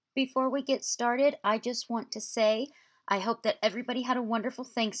Before we get started, I just want to say I hope that everybody had a wonderful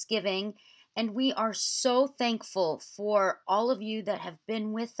Thanksgiving, and we are so thankful for all of you that have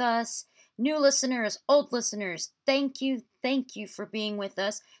been with us. New listeners, old listeners, thank you for being with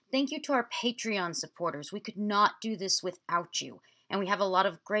us. Thank you to our Patreon supporters. We could not do this without you. And we have a lot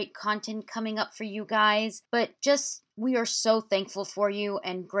of great content coming up for you guys. But just, we are so thankful for you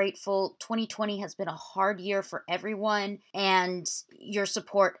and grateful. 2020 has been a hard year for everyone, and your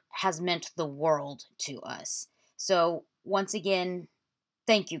support has meant the world to us. So, once again,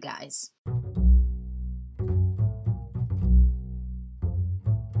 thank you guys.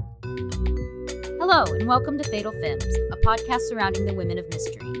 Hello, and welcome to Fatal Femmes, a podcast surrounding the women of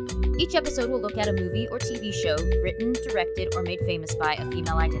mystery. Each episode will look at a movie or TV show written, directed, or made famous by a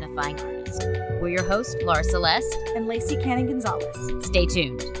female-identifying artist. We're your hosts, Laura Celeste and Lacey Cannon-Gonzalez. Stay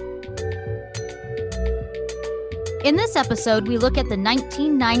tuned. In this episode, we look at the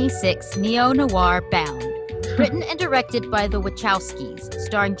 1996 neo-noir Bound, written and directed by the Wachowskis,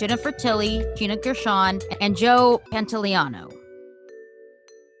 starring Jennifer Tilly, Gina Gershon, and Joe Pantoliano.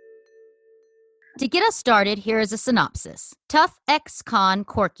 To get us started, here is a synopsis. Tough ex-con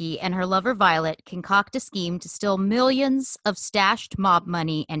Corky and her lover Violet concoct a scheme to steal millions of stashed mob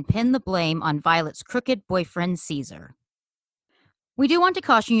money and pin the blame on Violet's crooked boyfriend Caesar. We do want to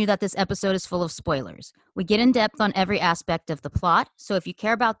caution you that this episode is full of spoilers. We get in depth on every aspect of the plot, so if you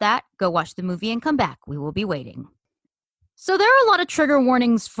care about that, go watch the movie and come back. We will be waiting. So there are a lot of trigger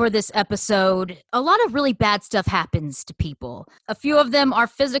warnings for this episode. A lot of really bad stuff happens to people. A few of them are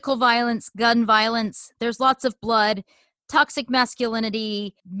physical violence, gun violence. There's lots of blood, toxic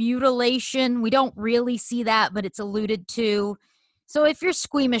masculinity, mutilation. We don't really see that, but it's alluded to. So if you're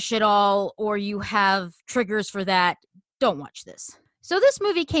squeamish at all or you have triggers for that, don't watch this. So this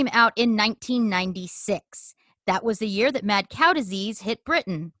movie came out in 1996. That was the year that mad cow disease hit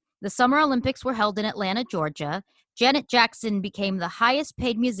Britain. The Summer Olympics were held in Atlanta, Georgia. Janet Jackson became the highest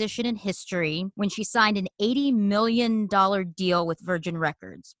paid musician in history when she signed an $80 million deal with Virgin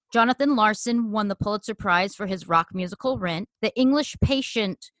Records. Jonathan Larson won the Pulitzer Prize for his rock musical Rent. The English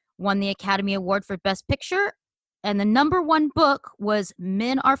Patient won the Academy Award for Best Picture. And the number one book was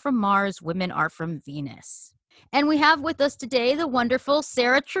Men Are From Mars, Women Are From Venus. And we have with us today the wonderful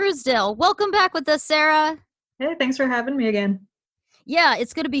Sarah Truesdell. Welcome back with us, Sarah. Hey, thanks for having me again. Yeah,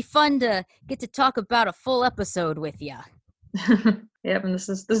 it's going to be fun to get to talk about a full episode with you. Yep, and this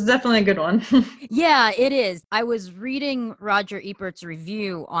is definitely a good one. Yeah, it is. I was reading Roger Ebert's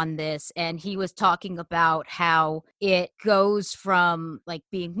review on this, and he was talking about how it goes from like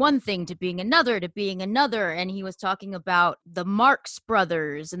being one thing to being another to being another. And he was talking about the Marx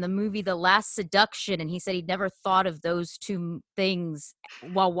Brothers and the movie The Last Seduction. And he said he'd never thought of those two things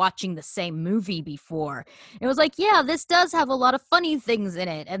while watching the same movie before. It was like, yeah, this does have a lot of funny things in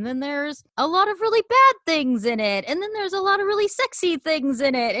it. And then there's a lot of really bad things in it. And then there's a lot of really sexy things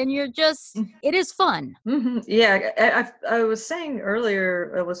in it, and you're just, it is fun. Mm-hmm. Yeah, I was saying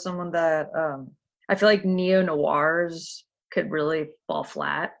earlier with someone that I feel like neo-noirs could really fall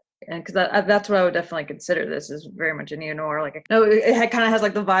flat, and because that's what I would definitely consider. This is very much a neo-noir, like it kind of has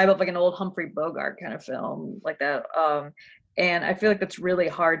like the vibe of like an old Humphrey Bogart kind of film like that. And I feel like that's really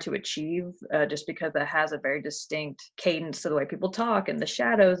hard to achieve just because it has a very distinct cadence to the way people talk and the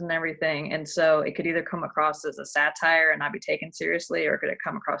shadows and everything. And so it could either come across as a satire and not be taken seriously, or could it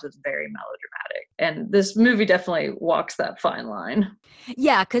come across as very melodramatic? And this movie definitely walks that fine line.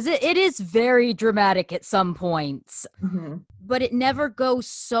 Yeah, because it is very dramatic at some points. Mm-hmm. But it never goes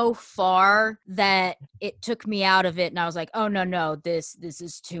so far that it took me out of it and I was like, oh, no, this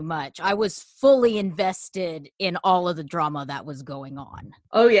is too much. I was fully invested in all of the drama that was going on.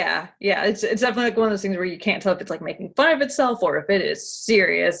 Oh, yeah. Yeah, it's definitely like one of those things where you can't tell if it's like making fun of itself or if it is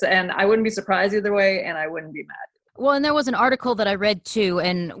serious. And I wouldn't be surprised either way, and I wouldn't be mad. Well, and there was an article that I read too,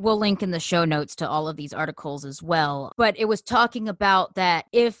 and we'll link in the show notes to all of these articles as well. But it was talking about that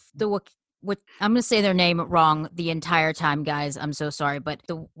if the I'm going to say their name wrong the entire time, guys. I'm so sorry. But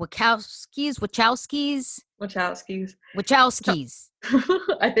the Wachowskis.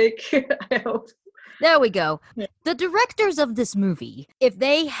 I think. I hope. There we go. Yeah. The directors of this movie, if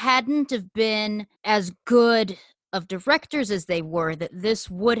they hadn't have been as good of directors as they were, that this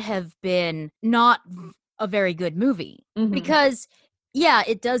would have been not a very good movie. Mm-hmm. Because, yeah,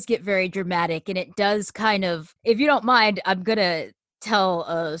 it does get very dramatic, and it does kind of, if you don't mind, I'm going to tell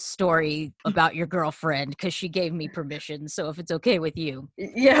a story about your girlfriend because she gave me permission. So if it's okay with you.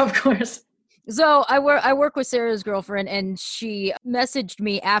 Yeah, of course. So I work with Sarah's girlfriend, and she messaged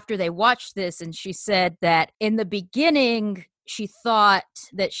me after they watched this, and she said that in the beginning, she thought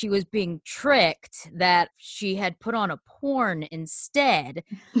that she was being tricked, that she had put on a porn instead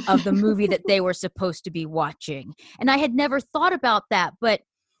of the movie that they were supposed to be watching. And I had never thought about that, but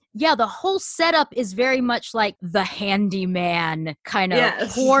yeah, the whole setup is very much like the handyman kind of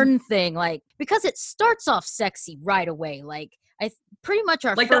porn thing, like, because it starts off sexy right away. Like, pretty much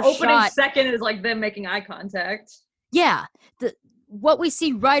our like first the opening shot, second is like them making eye contact. Yeah, what we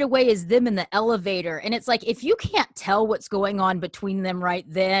see right away is them in the elevator, and it's like, if you can't tell what's going on between them right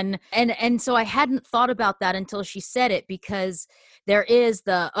then, and so I hadn't thought about that until she said it, because there is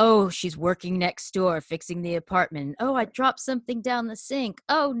she's working next door fixing the apartment. Oh, I dropped something down the sink.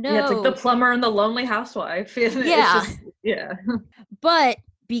 Oh no. Yeah, it's like the plumber and the lonely housewife. Yeah. Yeah. But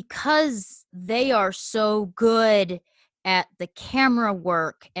because they are so good at the camera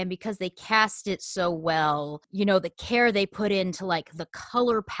work, and because they cast it so well, the care they put into like the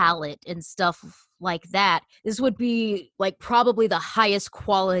color palette and stuff like that, this would be like probably the highest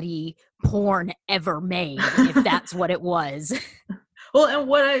quality porn ever made if that's what it was. Well, and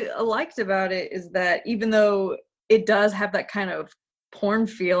what I liked about it is that even though it does have that kind of porn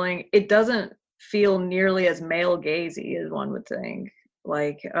feeling, it doesn't feel nearly as male gazy as one would think.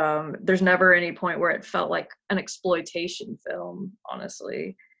 Like, there's never any point where it felt like an exploitation film,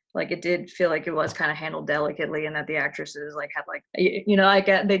 honestly. Like, it did feel like it was kind of handled delicately, and that the actresses like had like,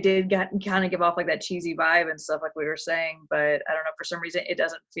 they did kind of give off like that cheesy vibe and stuff, like we were saying. But I don't know, for some reason it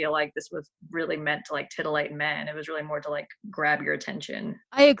doesn't feel like this was really meant to like titillate men. It was really more to like grab your attention.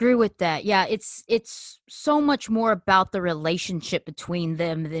 I agree with that. Yeah, it's so much more about the relationship between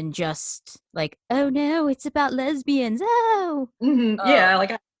them than just like, oh no, it's about lesbians. Oh, mm-hmm.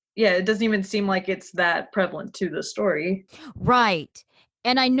 Yeah, it doesn't even seem like it's that prevalent to the story. Right.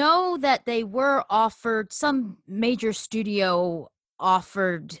 And I know that they were offered, some major studio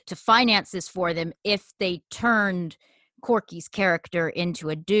offered to finance this for them if they turned Corky's character into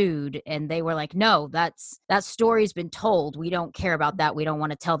a dude, and they were like, no, that story's been told. We don't care about that. We don't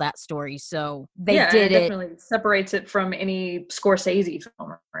want to tell that story. So they did it. Definitely separates it from any Scorsese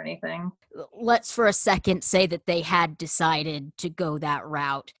film or anything. Let's for a second say that they had decided to go that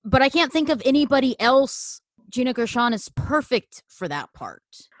route. But I can't think of anybody else. Gina Gershon is perfect for that part.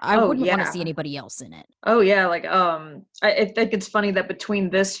 I wouldn't want to see anybody else in it. Oh yeah, like I think it's funny that between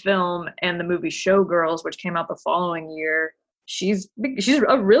this film and the movie Showgirls, which came out the following year, she's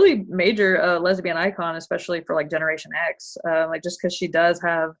a really major lesbian icon, especially for like Generation X. Like, just because she does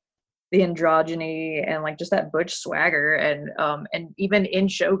have the androgyny and like just that butch swagger, and even in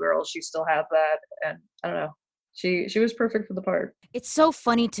Showgirls she still has that, and I don't know. She was perfect for the part. It's so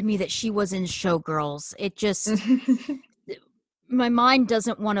funny to me that she was in Showgirls. It just my mind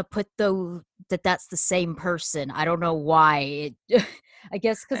doesn't want to put that's the same person. I don't know why. I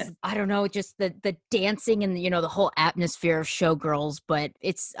guess because I don't know, just the dancing and the whole atmosphere of Showgirls. But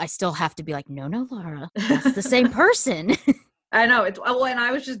I still have to be like, no, Laura, that's the same person. I know, and I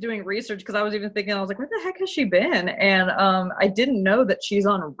was just doing research because I was even thinking, I was like, where the heck has she been? And I didn't know that she's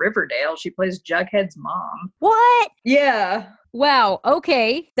on Riverdale. She plays Jughead's mom. What? Yeah. Wow.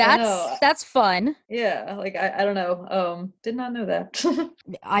 Okay. That's fun. Yeah. Like, I don't know. Did not know that.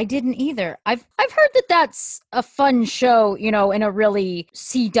 I didn't either. I've heard that that's a fun show, in a really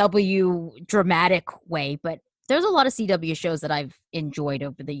CW dramatic way, but there's a lot of CW shows that I've enjoyed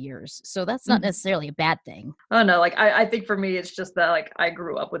over the years, so that's not necessarily a bad thing. Oh no, like I think for me it's just that like I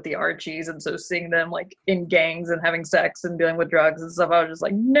grew up with the Archies, and so seeing them like in gangs and having sex and dealing with drugs and stuff, I was just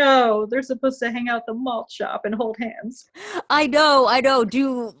like, no, they're supposed to hang out at the malt shop and hold hands. I know.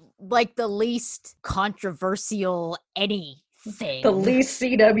 Do like the least controversial anything. The least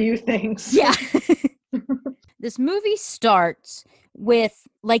CW things. Yeah. This movie starts with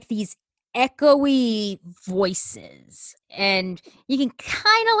like these echoey voices, and you can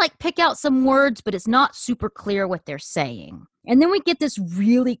kind of like pick out some words, but it's not super clear what they're saying. And then we get this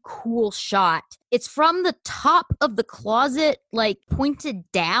really cool shot. It's from the top of the closet, like pointed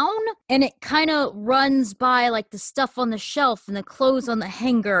down, and it kind of runs by like the stuff on the shelf and the clothes on the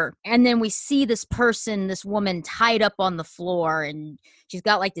hanger. And then we see this woman tied up on the floor, and she's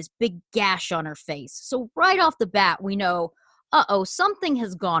got like this big gash on her face. So right off the bat, we know, something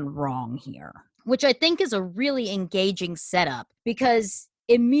has gone wrong here, which I think is a really engaging setup, because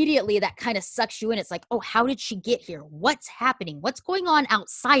immediately that kind of sucks you in. It's like, oh, how did she get here? What's happening? What's going on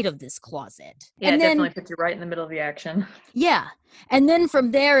outside of this closet? Yeah, and it definitely puts you right in the middle of the action. Yeah. And then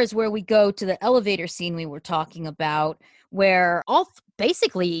from there is where we go to the elevator scene we were talking about, where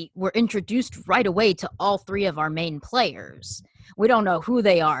basically we're introduced right away to all three of our main players. We don't know who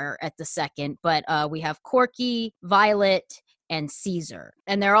they are at the second, but we have Corky, Violet, and Caesar.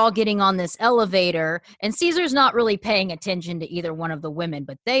 And they're all getting on this elevator, and Caesar's not really paying attention to either one of the women,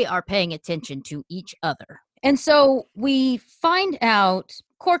 but they are paying attention to each other. And so we find out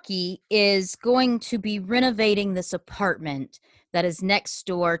Corky is going to be renovating this apartment that is next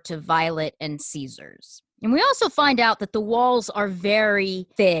door to Violet and Caesar's. And we also find out that the walls are very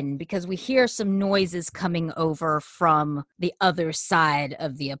thin because we hear some noises coming over from the other side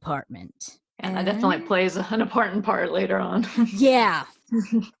of the apartment. And that definitely plays an important part later on. Yeah.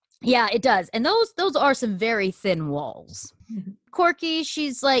 Yeah, it does. And those are some very thin walls. Corky,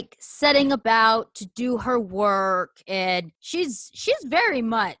 she's like setting about to do her work, and she's very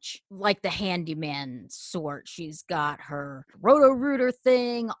much like the handyman sort. She's got her Roto-Rooter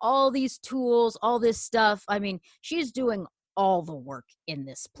thing, all these tools, all this stuff. I mean, she's doing all the work in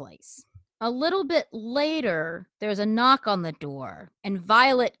this place. A little bit later, there's a knock on the door, and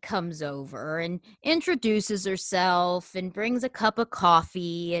Violet comes over and introduces herself and brings a cup of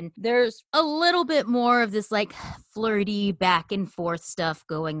coffee, and there's a little bit more of this like flirty back and forth stuff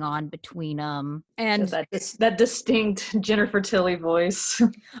going on between them. And so that distinct Jennifer Tilly voice.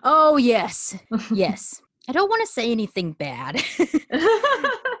 Oh, yes. Yes. I don't want to say anything bad,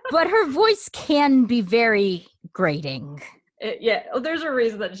 but her voice can be very grating. There's a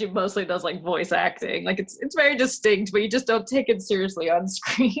reason that she mostly does like voice acting. Like it's very distinct, but you just don't take it seriously on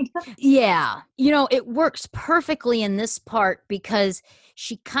screen. Yeah. It works perfectly in this part because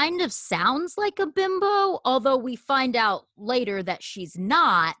she kind of sounds like a bimbo, although we find out later that she's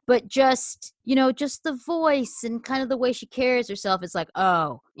not, but just the voice and kind of the way she carries herself is like,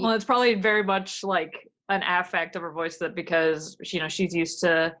 oh. Well, it's probably very much like an affect of her voice that because, she's used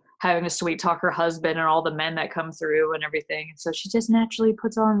to having to sweet talk her husband and all the men that come through and everything. So she just naturally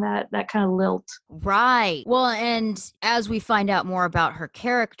puts on that kind of lilt. Right. Well, and as we find out more about her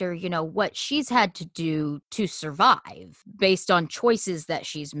character, what she's had to do to survive based on choices that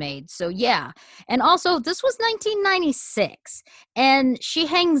she's made. So yeah. And also this was 1996 and she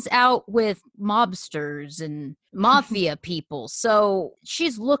hangs out with mobsters and mafia people. So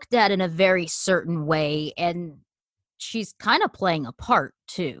she's looked at in a very certain way, and she's kind of playing a part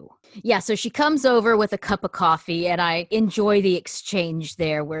too. Yeah, so she comes over with a cup of coffee, and I enjoy the exchange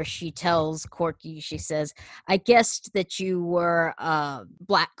there where she tells Corky, she says, I guessed that you were a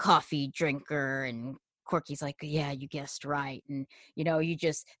black coffee drinker, and Corky's like, yeah, you guessed right. And,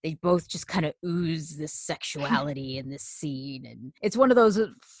 they both just kind of ooze this sexuality in this scene. And it's one of those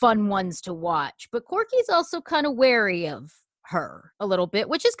fun ones to watch. But Corky's also kind of wary of her a little bit,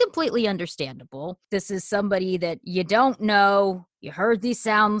 which is completely understandable. This is somebody that you don't know. You heard these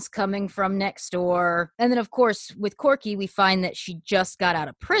sounds coming from next door. And then, of course, with Corky, we find that she just got out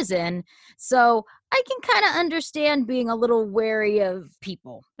of prison. So I can kind of understand being a little wary of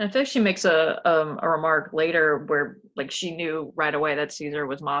people. In fact, she makes a remark later where, like, she knew right away that Caesar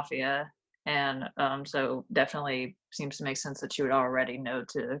was mafia. And so definitely seems to make sense that she would already know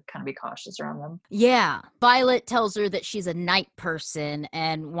to kind of be cautious around them. Yeah. Violet tells her that she's a night person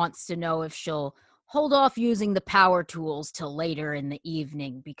and wants to know if she'll hold off using the power tools till later in the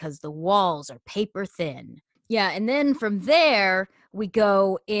evening because the walls are paper thin. Yeah, and then from there, we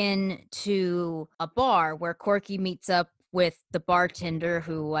go into a bar where Corky meets up with the bartender,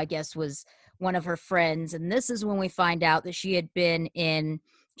 who I guess was one of her friends. And this is when we find out that she had been in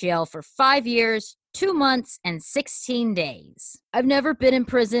jail for 5 years, 2 months, and 16 days. I've never been in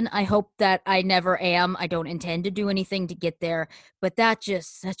prison. I hope that I never am. I don't intend to do anything to get there, but that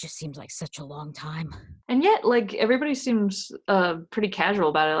just seems like such a long time. And yet, like, everybody seems pretty casual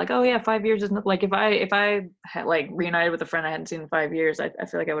about it. Like, oh yeah, 5 years isn't, like, if I had like reunited with a friend I hadn't seen in 5 years, I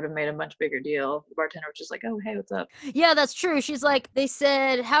feel like I would have made a much bigger deal. The bartender was just like, oh hey, what's up? Yeah, that's true. She's like, they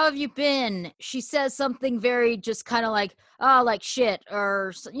said, how have you been? She says something very just kind of like, oh, like shit,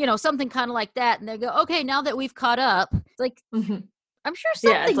 or something kind of like that, and they go, okay, now that we've caught up, it's like, I'm sure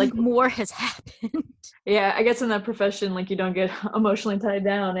something like, more has happened. Yeah, I guess in that profession, like, you don't get emotionally tied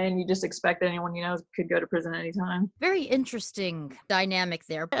down and you just expect anyone you know could go to prison anytime. Very interesting dynamic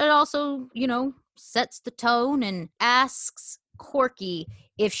there. But it also, sets the tone and asks Corky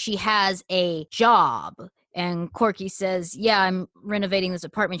if she has a job. And Corky says, yeah, I'm renovating this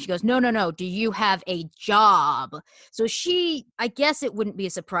apartment. She goes, no. Do you have a job? So I guess it wouldn't be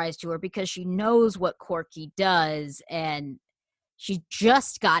a surprise to her because she knows what Corky does, and she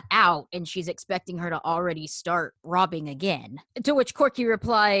just got out and she's expecting her to already start robbing again. To which Corky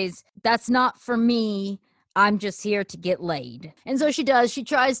replies, that's not for me. I'm just here to get laid. And so she does. She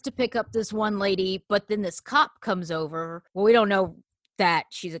tries to pick up this one lady, but then this cop comes over. Well, we don't know that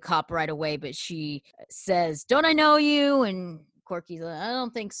she's a cop right away, but she says, don't I know you? And Corky's like, I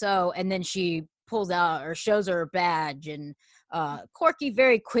don't think so. And then she pulls out or shows her badge, and Corky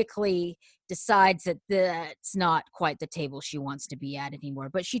very quickly decides that that's not quite the table she wants to be at anymore.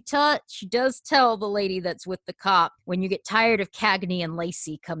 But she does tell the lady that's with the cop, when you get tired of Cagney and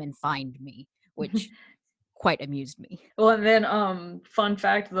Lacey, come and find me, which quite amused me. Well, and then fun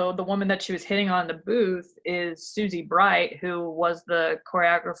fact though, the woman that she was hitting on in the booth is Susie Bright, who was the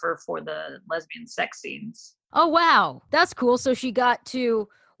choreographer for the lesbian sex scenes. Oh wow, that's cool. So she got to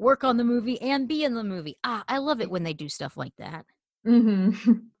work on the movie and be in the movie. I love it when they do stuff like that.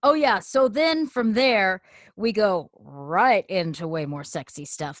 Mm-hmm. Oh yeah, so then from there we go right into way more sexy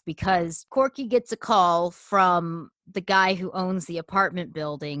stuff, because Corky gets a call from the guy who owns the apartment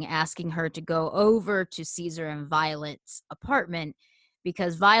building asking her to go over to Caesar and Violet's apartment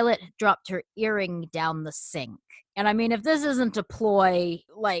because Violet dropped her earring down the sink. And I mean, if this isn't a ploy,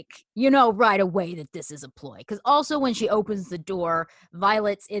 like, you know right away that this is a ploy. Because also when she opens the door,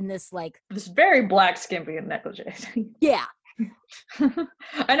 Violet's in this very black skimpy negligee. Yeah.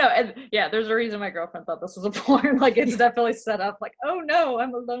 I know, and yeah, there's a reason my girlfriend thought this was a porn. Like, it's definitely set up like, oh no,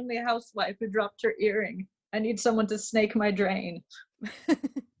 I'm a lonely housewife who dropped her earring. I need someone to snake my drain.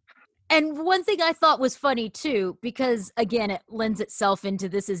 And one thing I thought was funny too, because again, it lends itself into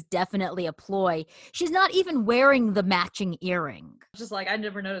this is definitely a ploy. She's not even wearing the matching earring. Just like, I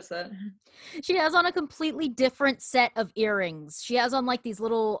never noticed that. She has on a completely different set of earrings. She has on like these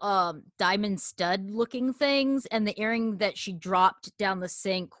little diamond stud looking things, and the earring that she dropped down the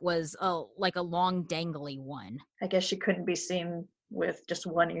sink was like a long dangly one. I guess she couldn't be seen with just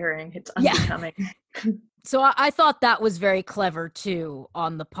one earring. It's unbecoming. Yeah. So I thought that was very clever too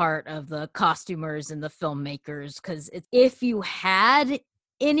on the part of the costumers and the filmmakers, because if you had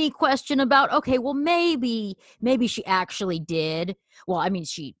any question about, okay, well maybe she actually did. Well, I mean,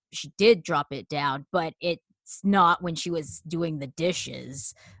 she did drop it down, but it's not when she was doing the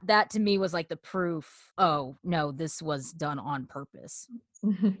dishes. That to me was like the proof. Oh no, this was done on purpose.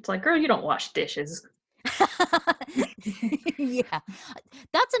 It's like, girl, you don't wash dishes. Yeah,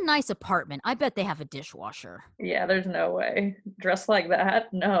 that's a nice apartment. I bet they have a dishwasher. Yeah, there's no way. Dressed like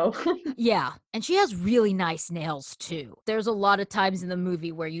that? No. Yeah, and she has really nice nails too. There's a lot of times in the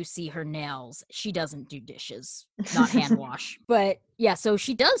movie where you see her nails. She doesn't do dishes, not hand wash. But yeah, so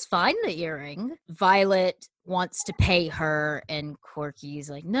she does find the earring. Violet wants to pay her, and Corky's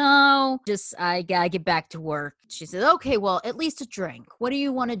like, no, just I gotta get back to work. She says, okay, well, at least a drink. What do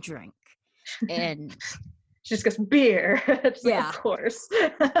you want to drink? And she just goes, beer. Yeah, like, of course.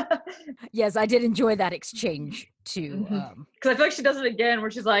 Yes, I did enjoy that exchange too. Because I feel like she does it again,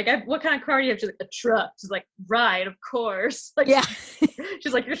 where she's like, what kind of car do you have? She's like, a truck. She's like, right, of course. Like, yeah.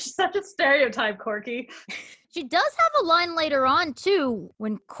 She's like, you're such a stereotype, Corky. She does have a line later on too,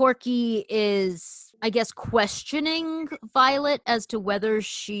 when Corky is, I guess, questioning Violet as to whether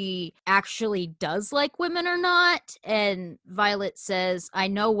she actually does like women or not. And Violet says, I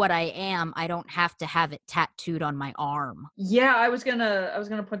know what I am. I don't have to have it tattooed on my arm. Yeah, I was gonna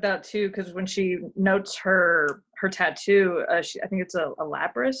point that out too, because when she notes her tattoo, I think it's a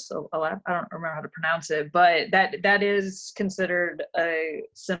lapis. I don't remember how to pronounce it, but that is considered a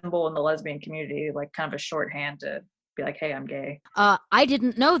symbol in the lesbian community, like kind of a shorthand to be like, hey, I'm gay. I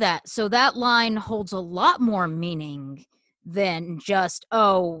didn't know that. So that line holds a lot more meaning than just,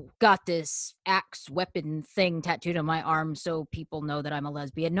 oh, got this axe weapon thing tattooed on my arm so people know that I'm a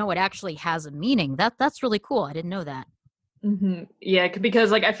lesbian. No, it actually has a meaning. That's really cool. I didn't know that. Mm-hmm. Yeah, because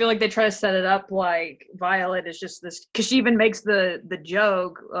like I feel like they try to set it up like Violet is just this, because she even makes the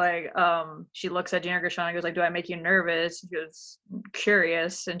joke, like she looks at Gina Gershon and goes like, do I make you nervous? She goes,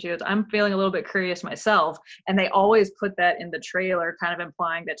 curious, and she goes, I'm feeling a little bit curious myself. And they always put that in the trailer, kind of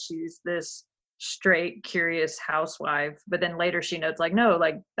implying that she's this straight curious housewife, but then later she notes like, no,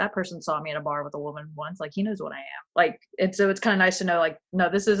 like that person saw me in a bar with a woman once, like he knows what I am, like. And so it's kind of nice to know like, no,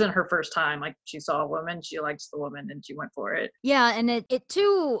 this isn't her first time, like she saw a woman, she likes the woman, and she went for it. Yeah, and it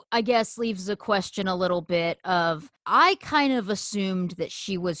too, I guess, leaves a question a little bit of, I kind of assumed that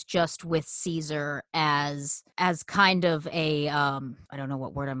she was just with Caesar as kind of a I don't know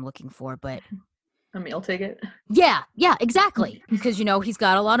what word I'm looking for, but a meal ticket. Yeah, exactly. Because, he's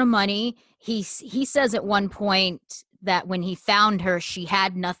got a lot of money. He says at one point that when he found her, she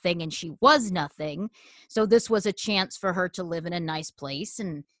had nothing and she was nothing. So this was a chance for her to live in a nice place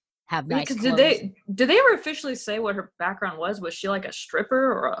and have nice clothes. Did they ever officially say what her background was? Was she like a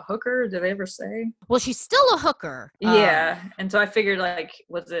stripper or a hooker? Did they ever say? Well, she's still a hooker. Yeah. And so I figured like,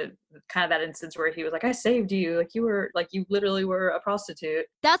 was it kind of that instance where he was like, I saved you. Like you literally were a prostitute.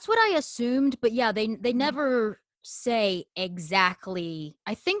 That's what I assumed. But yeah, they never say exactly,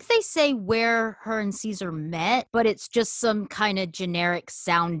 I think they say where her and Caesar met, but it's just some kind of generic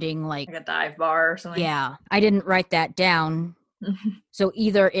sounding like a dive bar or something. Yeah, I didn't write that down. So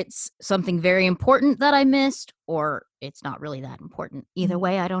either it's something very important that I missed, or it's not really that important. Either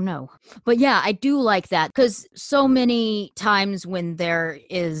way, I don't know. But yeah, I do like that, because so many times when there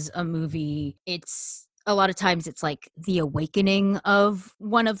is a movie, a lot of times it's like the awakening of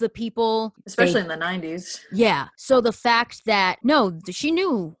one of the people. Especially in the 90s. Yeah. So the fact that, no, she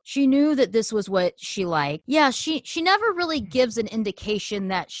knew that this was what she liked. Yeah, she never really gives an indication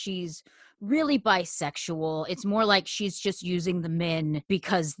that she's really bisexual. It's more like she's just using the men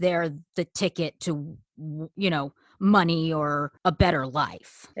because they're the ticket to, money or a better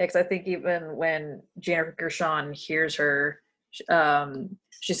life. Yeah, because I think even when Jennifer Gershon hears her,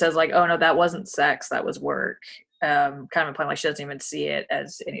 she says like, "Oh no, that wasn't sex, that was work." Kind of implying like she doesn't even see it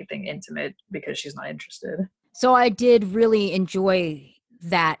as anything intimate because she's not interested. So I did really enjoy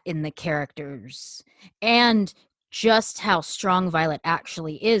that in the characters, and just how strong Violet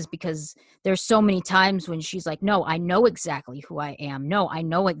actually is, because there's so many times when she's like, no, I know exactly who I am. No, I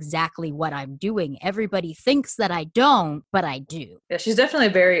know exactly what I'm doing. Everybody thinks that I don't, but I do. Yeah, she's definitely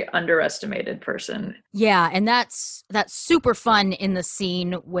a very underestimated person. Yeah, and that's super fun in the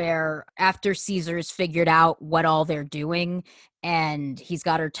scene where after Caesar's figured out what all they're doing and he's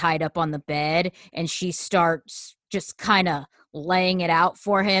got her tied up on the bed and she starts just kind of laying it out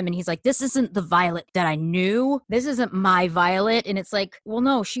for him, and he's like, this isn't the Violet that I knew. This isn't my Violet. And it's like, well,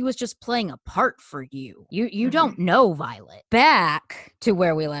 no, she was just playing a part for you. You don't know Violet. Back to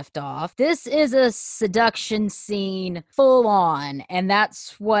where we left off. This is a seduction scene full on, and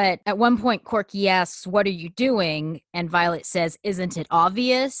that's what at one point Corky asks, what are you doing? And Violet says, isn't it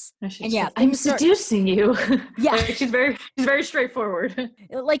obvious? And yeah, I'm seducing you. Yeah. Like, she's very straightforward.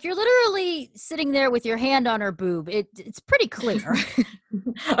 Like, you're literally sitting there with your hand on her boob. It's pretty clear.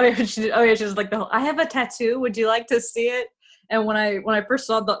 Oh yeah, she's like, I have a tattoo. Would you like to see it? And when I first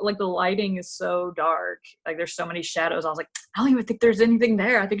saw the lighting is so dark, like there's so many shadows. I was like, I don't even think there's anything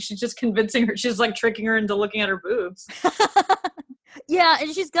there. I think she's just convincing her. She's like tricking her into looking at her boobs. Yeah,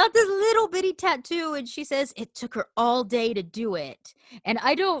 and she's got this little bitty tattoo, and she says it took her all day to do it. And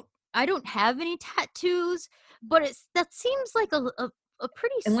I don't have any tattoos, but that seems like a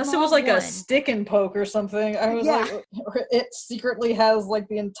pretty unless it was like one. A stick and poke or something. I was like, it secretly has like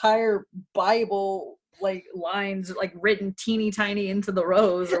the entire Bible like lines like written teeny tiny into the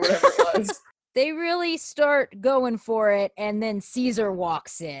rose or whatever it was. They really start going for it, and then Caesar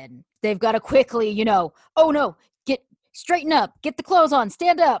walks in. They've got to quickly, oh no, straighten up, get the clothes on,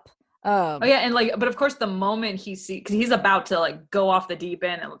 stand up. Oh yeah, and but of course the moment he sees, because he's about to like go off the deep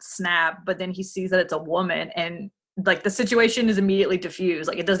end and snap, but then he sees that it's a woman, and like the situation is immediately diffused.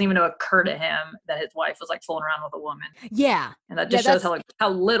 Like it doesn't even occur to him that his wife was like fooling around with a woman. Yeah. And that just shows how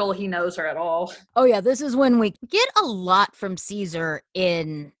little he knows her at all. Oh yeah, this is when we get a lot from Caesar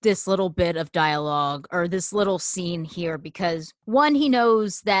in this little bit of dialogue, or this little scene here, because one, he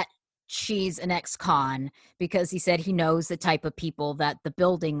knows that she's an ex-con because he said he knows the type of people that the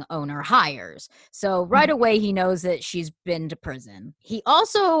building owner hires. So right away, he knows that she's been to prison. He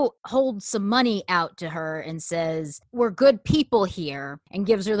also holds some money out to her and says, we're good people here, and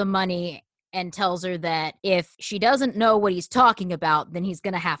gives her the money and tells her that if she doesn't know what he's talking about, then he's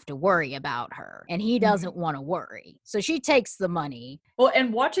going to have to worry about her. And he doesn't want to worry. So she takes the money. Well,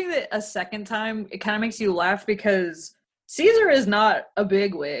 and watching it a second time, it kind of makes you laugh because Caesar is not a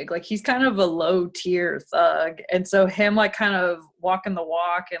bigwig. Like he's kind of a low tier thug. And so him like kind of walking the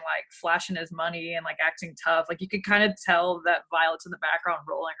walk and like flashing his money and like acting tough. Like you could kind of tell that Violet's in the background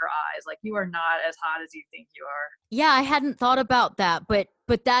rolling her eyes. Like you are not as hot as you think you are. Yeah, I hadn't thought about that, but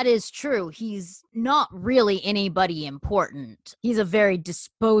that is true. He's not really anybody important. He's a very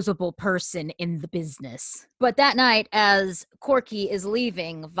disposable person in the business. But that night, as Corky is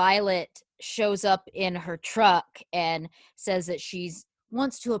leaving, Violet shows up in her truck and says that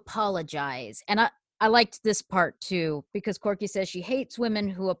wants to apologize. And I liked this part too, because Corky says she hates women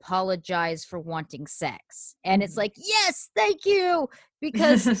who apologize for wanting sex. And it's like, yes, thank you.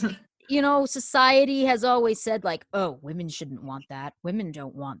 Because, society has always said like, oh, women shouldn't want that. Women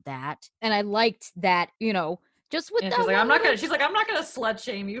don't want that. And I liked that, just with that. She's like, I'm not gonna slut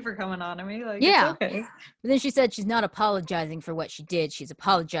shame you for coming on to me. Like, yeah. It's okay. But then she said she's not apologizing for what she did. She's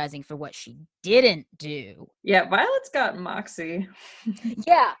apologizing for what she didn't do. Yeah, Violet's got moxie.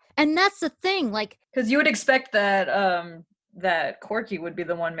 Yeah. And that's the thing, like, because you would expect that that Corky would be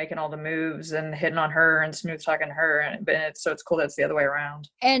the one making all the moves and hitting on her and smooth talking her, so it's cool that it's the other way around.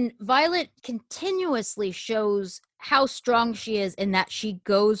 And Violet continuously shows how strong she is in that she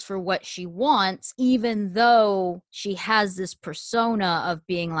goes for what she wants, even though she has this persona of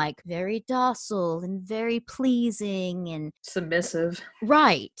being like very docile and very pleasing and Submissive.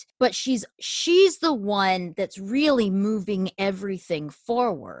 right. But she's the one that's really moving everything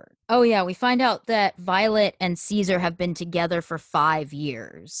forward. Oh yeah, we find out that Violet and Caesar have been together for 5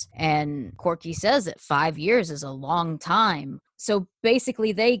 years. And Corky says that 5 years is a long time. So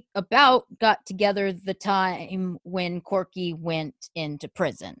basically, they about got together the time when Corky went into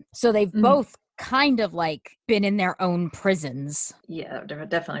prison. So they've both kind of like been in their own prisons. Yeah,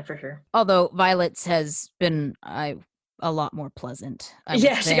 definitely for sure. Although Violet's has been a lot more pleasant. She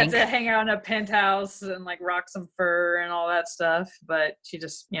got to hang out in a penthouse and like rock some fur and all that stuff. But she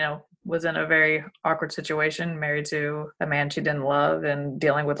just, was in a very awkward situation, married to a man she didn't love and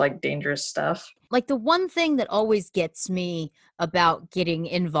dealing with like dangerous stuff. Like the one thing that always gets me about getting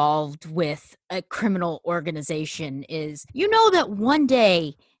involved with a criminal organization is, that one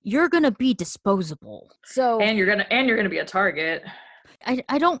day you're going to be disposable. So and you're going to be a target.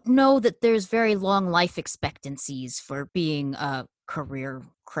 I don't know that there's very long life expectancies for being a career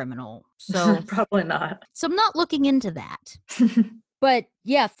criminal. So probably not. So I'm not looking into that. But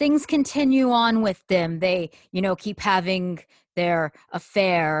yeah, things continue on with them. They, keep having their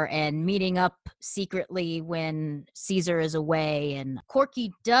affair and meeting up secretly when Caesar is away. And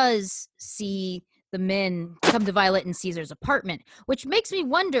Corky does see the men come to Violet and Caesar's apartment, which makes me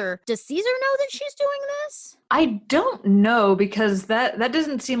wonder, does Caesar know that she's doing this? I don't know, because that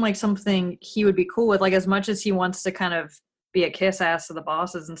doesn't seem like something he would be cool with. Like, as much as he wants to kind of be a kiss ass to the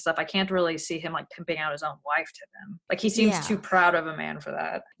bosses and stuff, I can't really see him like pimping out his own wife to them. Like, he seems too proud of a man for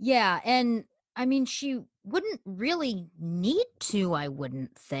that. Yeah, and I mean, she wouldn't really need to, I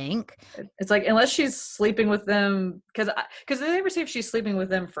wouldn't think. It's like, unless she's sleeping with them, because did they ever say if she's sleeping with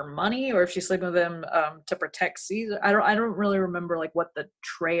them for money or if she's sleeping with them to protect Caesar? I don't really remember like what the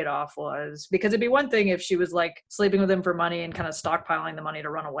trade-off was, because it'd be one thing if she was like sleeping with him for money and kind of stockpiling the money to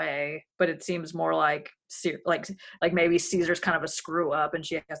run away, but it seems more like maybe Caesar's kind of a screw up and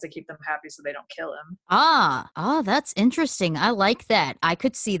she has to keep them happy so they don't kill him. That's interesting. I like that. I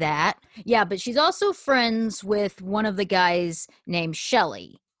could see that. Yeah, but she's also friends with one of the guys named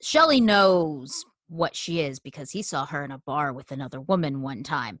Shelley. Shelley knows what she is because he saw her in a bar with another woman one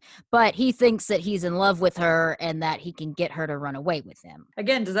time, but he thinks that he's in love with her and that he can get her to run away with him.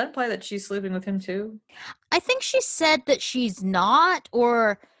 Again, does that imply that she's sleeping with him too? I think she said that she's not,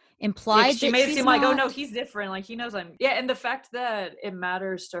 or implied she made it seem like, oh no, he's different, like he knows I'm and the fact that it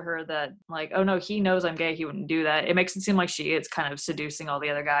matters to her that like, oh no, he knows I'm gay, he wouldn't do that, it makes it seem like she is kind of seducing all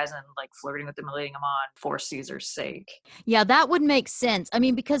the other guys and like flirting with them and leading them on for Caesar's sake. Yeah, that would make sense. I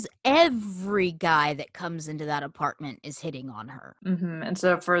mean, because every guy that comes into that apartment is hitting on her. And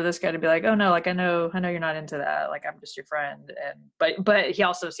so for this guy to be like, oh no, like I know you're not into that, like I'm just your friend, and but he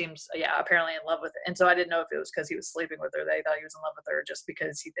also seems apparently in love with it. And so I didn't know if it was because he was sleeping with her, they thought he was in love with her, just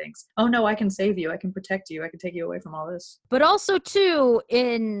because he thinks, oh no, I can save you, I can protect you, I can take you away from all this. But also too,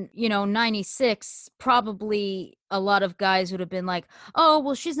 in 96, probably a lot of guys would have been like, oh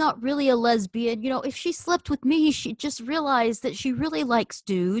well, she's not really a lesbian, if she slept with me, she just realized that she really likes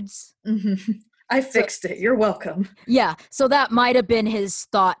dudes. I fixed it. You're welcome. Yeah. So that might have been his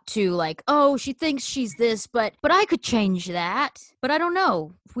thought too. Like, oh, she thinks she's this, but I could change that. But I don't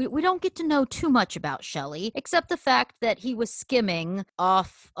know. We don't get to know too much about Shelley, except the fact that he was skimming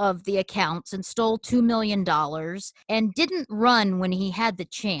off of the accounts and stole $2 million and didn't run when he had the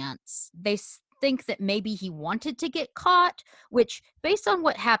chance. They think that maybe he wanted to get caught, which based on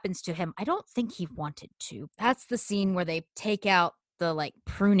what happens to him, I don't think he wanted to. That's the scene where they take out the like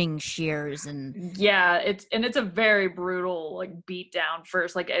pruning shears and it's a very brutal like beat down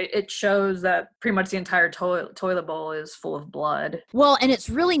first. Like it shows that pretty much the entire toilet bowl is full of blood. Well, and it's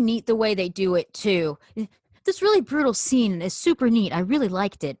really neat the way they do it too. This really brutal scene is super neat. I really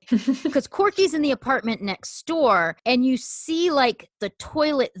liked it because Corky's in the apartment next door and you see like the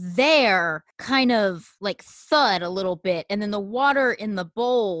toilet there kind of like thud a little bit, and then the water in the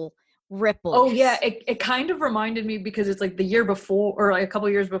bowl ripples. Oh yeah, it kind of reminded me, because it's like the year before, or like a couple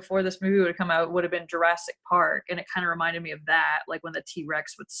years before this movie would have come out, would have been Jurassic Park, and it kind of reminded me of that, like when the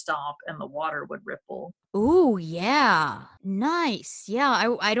T-Rex would stomp and the water would ripple. Ooh, yeah, nice.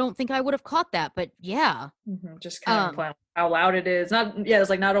 Yeah, I don't think I would have caught that, but yeah. Just kind of how loud it is. It's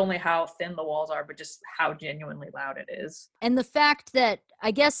like not only how thin the walls are, but just how genuinely loud it is. And the fact that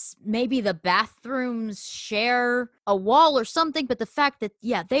I guess maybe the bathrooms share a wall or something, but the fact that,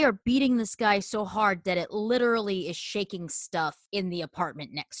 yeah, they are beating this guy so hard that it literally is shaking stuff in the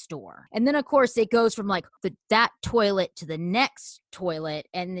apartment next door. And then, of course, it goes from like that toilet to the next toilet.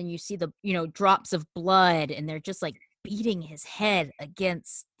 And then you see the, drops of blood, and they're just like beating his head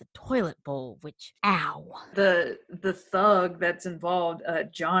against the toilet bowl, which, ow. The thug that's involved,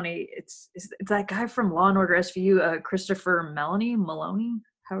 Johnny, it's that guy from Law and Order SVU, Christopher Maloney,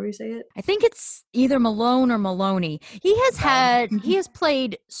 however you say it. I think it's either Malone or Maloney. He has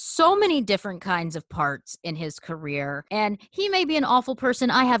played so many different kinds of parts in his career, and he may be an awful person.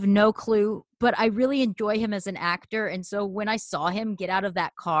 I have no clue, but I really enjoy him as an actor. And so when I saw him get out of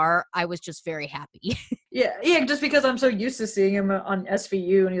that car, I was just very happy. Yeah, just because I'm so used to seeing him on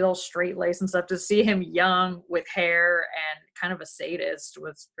SVU and he's all straight laced and stuff, to see him young with hair and kind of a sadist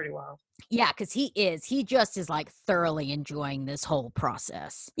was pretty wild. Yeah, because he just is like thoroughly enjoying this whole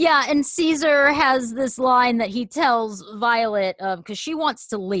process. Yeah, and Caesar has this line that he tells Violet because she wants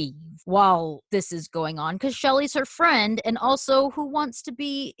to leave while this is going on, because Shelley's her friend, and also who wants to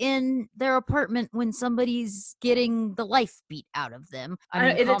be in their apartment when somebody's getting the life beat out of them.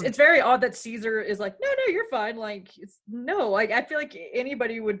 It's very odd that Caesar is like, no, you're fine. Like, I feel like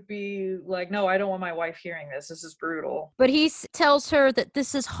anybody would be like, no, I don't want my wife hearing this. This is brutal. But he tells her that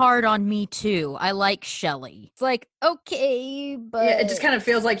this is hard on me too. I like Shelley. It's like, okay, but yeah, it just kind of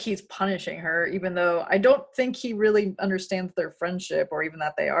feels like he's punishing her, even though I don't think he really understands their friendship or even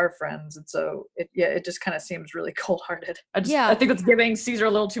that they are friends. And so it just kind of seems really cold-hearted. I think it's giving Caesar a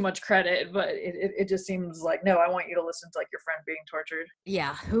little too much credit, but it just seems like, no, I want you to listen to like your friend being tortured.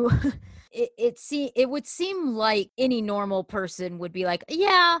 Yeah, it would seem like any normal person would be like,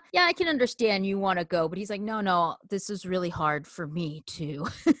 yeah, I can understand you want to go, but he's like, no, this is really hard for me too.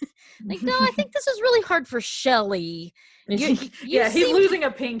 Like, no, I think this is really hard for Shelley. He's losing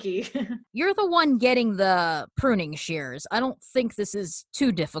a pinky. You're the one getting the pruning shears. I don't think this is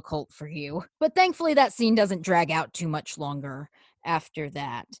too difficult for you. But thankfully that scene doesn't drag out too much longer after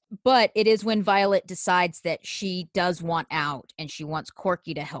that. But it is when Violet decides that she does want out and she wants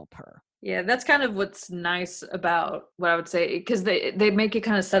Corky to help her. Yeah, that's kind of what's nice about what I would say, because they make it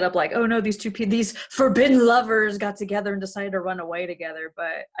kind of set up like, oh no, these forbidden lovers got together and decided to run away together.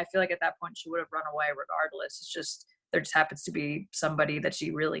 But I feel like at that point she would have run away regardless. It's just there just happens to be somebody that she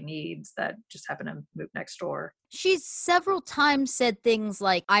really needs that just happened to move next door. She's several times said things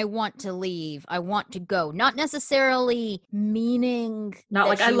like, I want to leave, I want to go. Not necessarily meaning... Not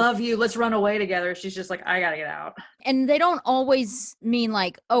like, I love you, let's run away together. She's just like, I gotta get out. And they don't always mean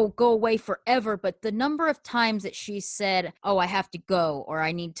like, oh, go away forever. But the number of times that she said, oh, I have to go or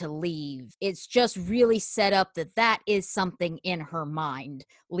I need to leave, it's just really set up that is something in her mind.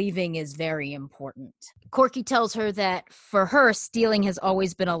 Leaving is very important. Corky tells her that for her, stealing has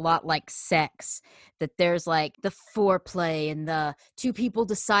always been a lot like sex. That there's like the foreplay and the two people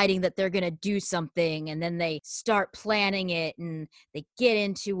deciding that they're going to do something, and then they start planning it and they get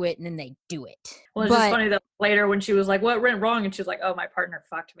into it and then they do it. Well, it's just funny that later when she was like, what went wrong? And she was like, oh, my partner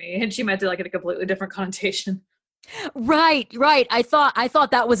fucked me. And she meant it like in a completely different connotation. Right. I thought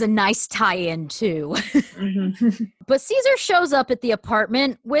that was a nice tie-in too. Mm-hmm. But Caesar shows up at the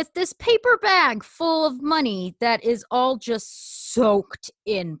apartment with this paper bag full of money that is all just soaked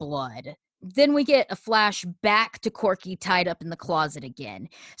in blood. Then we get a flash back to Corky tied up in the closet again.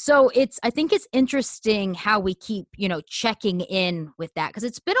 So I think it's interesting how we keep, checking in with that, because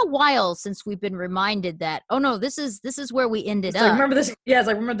it's been a while since we've been reminded that, oh no, this is where we ended up. Remember this? Yeah,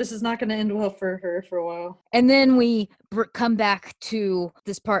 remember this is not going to end well for her for a while. And then we come back to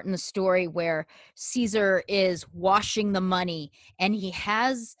this part in the story where Caesar is washing the money, and he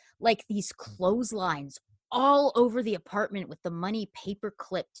has like these clotheslines all over the apartment with the money paper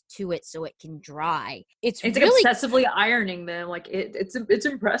clipped to it so it can dry. It's really like obsessively ironing them. Like it's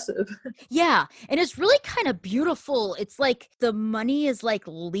impressive. Yeah, and it's really kind of beautiful. It's like the money is like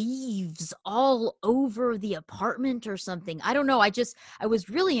leaves all over the apartment or something. I don't know. I was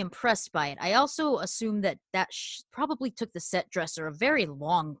really impressed by it. I also assume that probably took the set dresser a very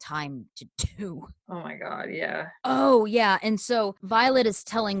long time to do. Oh my God, yeah. Oh yeah, and so Violet is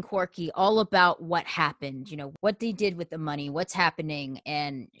telling Corky all about what happened. What they did with the money, what's happening.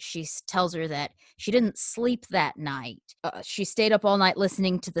 And she tells her that she didn't sleep that night. She stayed up all night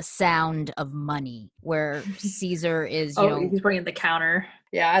listening to the sound of money, where Caesar is, he's bringing the counter.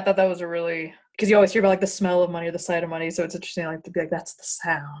 Yeah, I thought that was because you always hear about like the smell of money or the sight of money. So it's interesting like to be like, that's the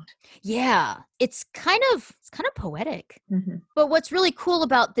sound. Yeah, it's kind of poetic. Mm-hmm. But what's really cool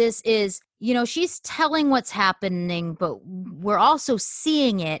about this is, she's telling what's happening, but we're also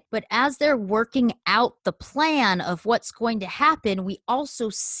seeing it. But as they're working out the plan of what's going to happen, we also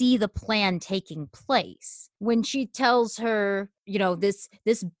see the plan taking place. When she tells her, this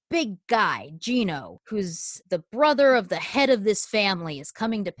big guy, Gino, who's the brother of the head of this family, is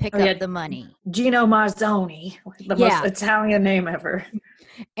coming to pick up the money. Gino Marzoni, the most Italian name ever.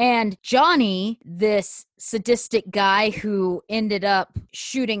 And Johnny, this sadistic guy who ended up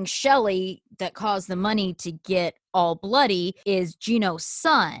shooting Shelley that caused the money to get all bloody, is Gino's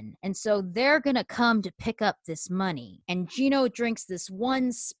son. And so they're going to come to pick up this money. And Gino drinks this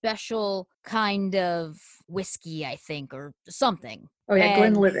one special kind of whiskey, I think, or something. Oh, yeah,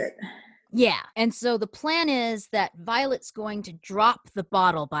 Glenlivet. Yeah. And so the plan is that Violet's going to drop the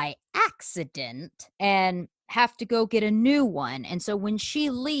bottle by accident and have to go get a new one. And so when she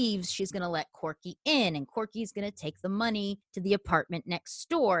leaves, she's going to let Corky in, and Corky's going to take the money to the apartment next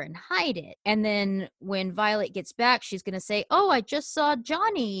door and hide it. And then when Violet gets back, she's going to say, "Oh, I just saw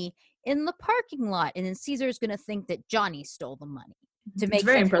Johnny in the parking lot." And then Caesar's going to think that Johnny stole the money to make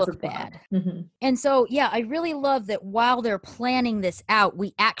him look bad. Mm-hmm. And so, I really love that while they're planning this out,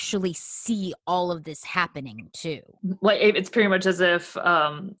 we actually see all of this happening too. Like, it's pretty much as if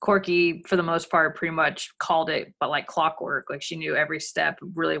Corky, for the most part, pretty much called it, but like clockwork. Like, she knew every step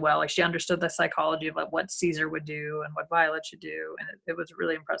really well. Like, she understood the psychology of like what Caesar would do and what Violet should do, and it was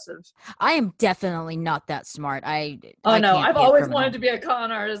really impressive. I am definitely not that smart. I've always wanted to be a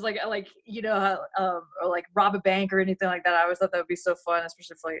con artist, like or like rob a bank or anything like that. I always thought that would be so fun,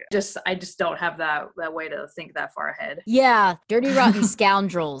 especially if I just don't have that way to think that far ahead. Yeah, Dirty Rotten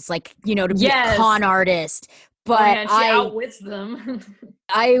Scoundrels, like, to be a con artist. But she outwits them.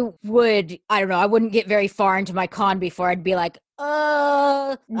 I wouldn't get very far into my con before I'd be like,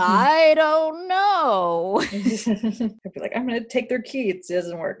 I don't know. I'd be like, I'm going to take their key. It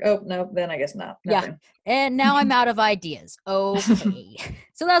doesn't work. Oh, no, then I guess not. Nothing. Yeah. And now I'm out of ideas. Okay.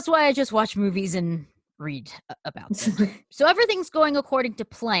 So that's why I just watch movies and read about them. So everything's going according to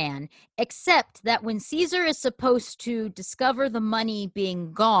plan, except that when Caesar is supposed to discover the money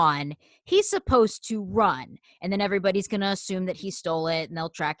being gone, he's supposed to run. And then everybody's going to assume that he stole it, and they'll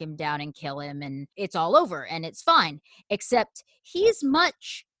track him down and kill him, and it's all over, and it's fine. Except he's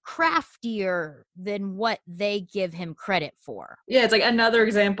much craftier than what they give him credit for. Yeah, it's like another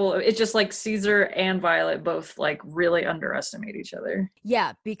example. It's just like Caesar and Violet both like really underestimate each other.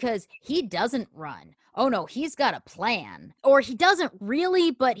 Yeah, because he doesn't run. Oh no, he's got a plan. Or he doesn't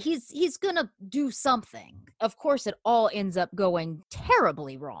really, but he's gonna do something. Of course, it all ends up going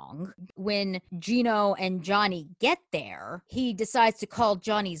terribly wrong. When Gino and Johnny get there, he decides to call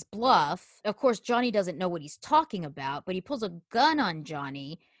Johnny's bluff. Of course, Johnny doesn't know what he's talking about, but he pulls a gun on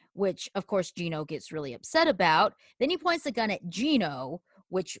Johnny, which, of course, Gino gets really upset about. Then he points the gun at Gino,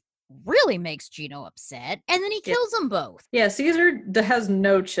 which really makes Gino upset, and then he kills them both. Yeah, Caesar has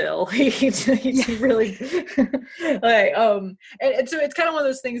no chill. He's really like and so it's kind of one of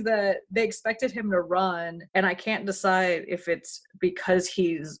those things that they expected him to run, and I can't decide if it's because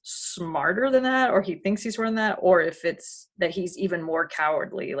he's smarter than that, or he thinks he's smarter than that, or if it's that he's even more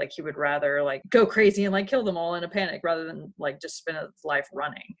cowardly, like he would rather like go crazy and like kill them all in a panic rather than like just spend his life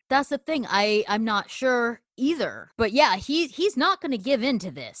running. That's the thing. I'm not sure either. But yeah, he's not going to give in to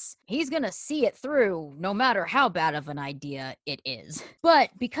this. He's going to see it through no matter how bad of an idea it is.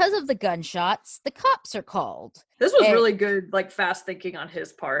 But because of the gunshots, the cops are called. This was really good, like fast thinking on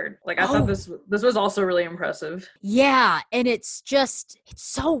his part. Like I thought this was also really impressive. Yeah, and it's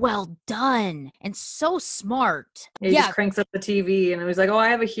so well done and so smart. Yeah, he just cranks up the TV and he's like, "Oh, I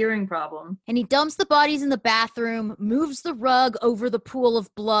have a hearing problem." And he dumps the bodies in the bathroom, moves the rug over the pool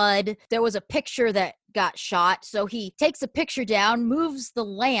of blood. There was a picture that got shot, so he takes a picture down, moves the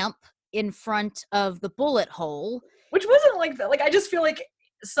lamp in front of the bullet hole. Which wasn't like that. Like I just feel like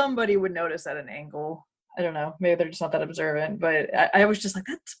somebody would notice at an angle. I don't know. Maybe they're just not that observant, but I was just like,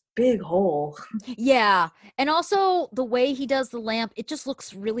 that's a big hole. Yeah. And also the way he does the lamp, it just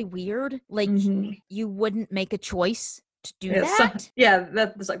looks really weird. Like you wouldn't make a choice to do that.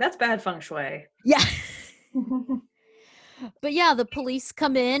 That's bad feng shui. Yeah. But yeah, the police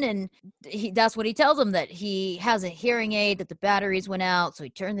come in, and that's what he tells them, that he has a hearing aid, that the batteries went out, so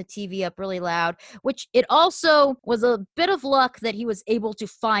he turned the TV up really loud, which it also was a bit of luck that he was able to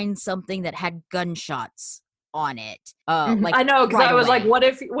find something that had gunshots on it. Like I know, because I was like, what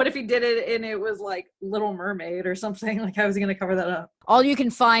if he did it and it was like Little Mermaid or something? Like, how was he going to cover that up? All you can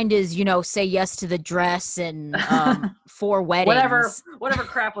find is, Say Yes to the Dress and 4 Weddings. Whatever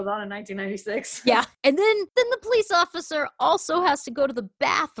crap was on in 1996. Yeah. And then the police officer also has to go to the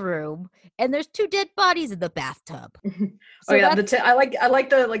bathroom, and there's 2 dead bodies in the bathtub. So yeah, I like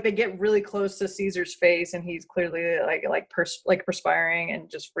they get really close to Caesar's face, and he's clearly perspiring and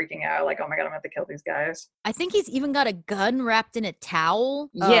just freaking out, like, oh my god, I'm gonna have to kill these guys. I think he's even got a gun wrapped in a towel.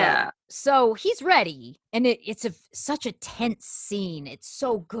 Yeah. So he's ready, and it's such a tense scene. It's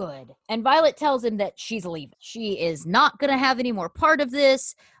so good. And Violet tells him that she's leaving. She is not going to have any more part of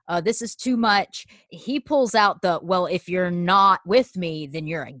this. This is too much. He pulls out well, if you're not with me, then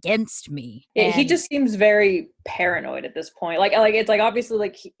you're against me. And he just seems very paranoid at this point. Like it's like obviously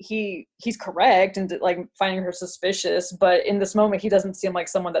like he's correct and like finding her suspicious, but in this moment he doesn't seem like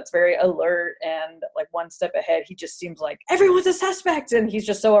someone that's very alert and like one step ahead. He just seems like everyone's a suspect, and he's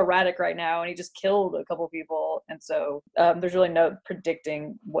just so erratic right now, and he just killed a couple people, and so there's really no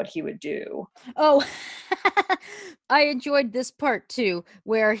predicting what he would do. Oh, I enjoyed this part too,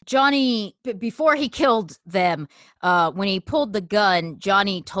 where Johnny, before he killed them, when he pulled the gun,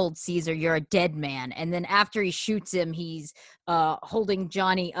 Johnny told Caesar, "You're a dead man." And then after he shoots him, he's holding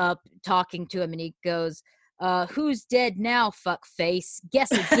Johnny up, talking to him, and he goes, "Who's dead now, fuckface?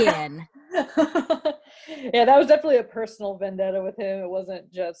 Guess again." Yeah, that was definitely a personal vendetta with him. It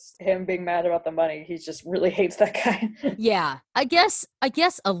wasn't just him being mad about the money. He just really hates that guy. Yeah, I guess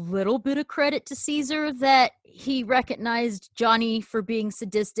a little bit of credit to Caesar that he recognized Johnny for being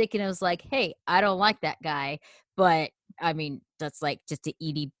sadistic, and it was like, hey, I don't like that guy. But I mean, that's like just a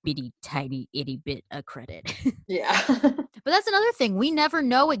itty bitty tiny itty bit of credit. Yeah. But that's another thing. We never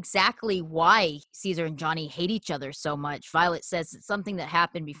know exactly why Caesar and Johnny hate each other so much. Violet says it's something that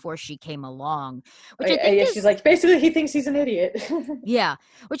happened before she came along. Which I think she's like, basically he thinks he's an idiot. Yeah,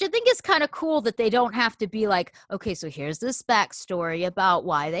 which I think is kind of cool that they don't have to be like, okay, so here's this backstory about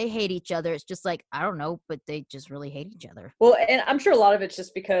why they hate each other. It's just like, I don't know, but they just really hate each other. Well, and I'm sure a lot of it's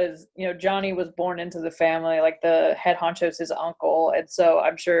just because, Johnny was born into the family, like the head honcho's his uncle. And so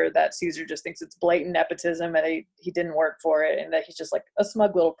I'm sure that Caesar just thinks it's blatant nepotism and he didn't work for it, and that he's just like a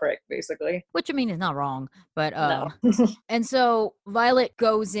smug little prick, basically. Which, I mean, is not wrong, but no. And so Violet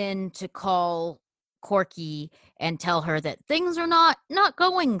goes in to call Corky and tell her that things are not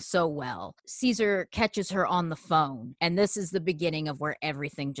going so well. Caesar catches her on the phone, and this is the beginning of where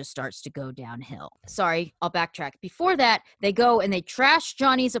everything just starts to go downhill. Sorry, I'll backtrack. Before that, they go and they trash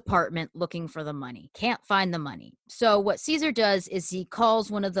Johnny's apartment looking for the money. Can't find the money. So what Caesar does is he calls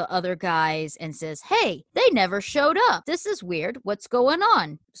one of the other guys and says, hey, they never showed up. This is weird. What's going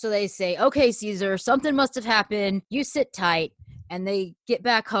on? So they say, okay, Caesar, something must have happened. You sit tight. And they get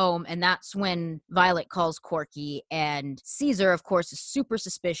back home, and that's when Violet calls Corky, and Caesar, of course, is super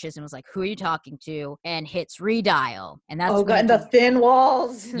suspicious and was like, who are you talking to? And hits redial. And that's and the thin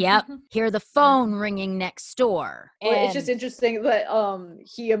walls. Yep. Hear the phone ringing next door. And it's just interesting that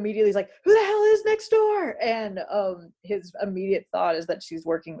he immediately is like, who the hell is next door? And his immediate thought is that she's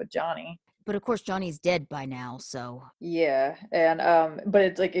working with Johnny. But of course, Johnny's dead by now, so. Yeah, and but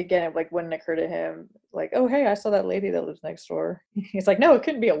it's like, again, it like wouldn't occur to him, like, oh hey, I saw that lady that lives next door. He's like, no, it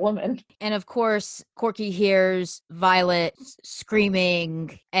couldn't be a woman. And of course, Corky hears Violet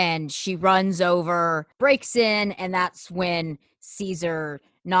screaming, and she runs over, breaks in, and that's when Caesar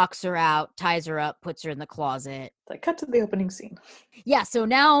knocks her out, ties her up, puts her in the closet. Like, cut to the opening scene. Yeah, so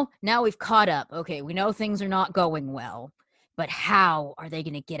now we've caught up. Okay, we know things are not going well. But how are they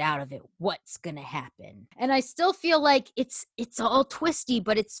going to get out of it? What's going to happen? And I still feel like it's all twisty,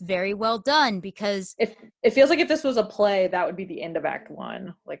 but it's very well done, because it feels like if this was a play, that would be the end of Act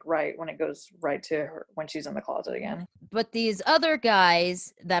 1, like right when it goes right to her when she's in the closet again. But these other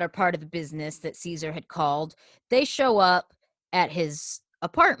guys that are part of the business that Caesar had called, they show up at his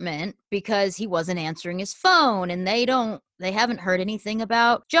apartment because he wasn't answering his phone, and they haven't heard anything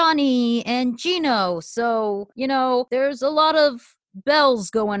about Johnny and Gino. So, there's a lot of bells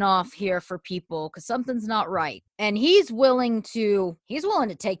going off here for people because something's not right. And he's willing to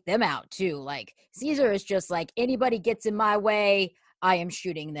take them out too. Like, Caesar is just like, anybody gets in my way, I am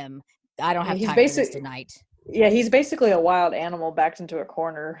shooting them. I don't have time for this tonight. Yeah, he's basically a wild animal backed into a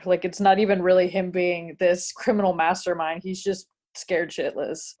corner. Like, it's not even really him being this criminal mastermind. He's just scared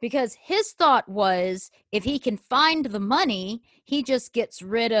shitless. Because his thought was, if he can find the money, he just gets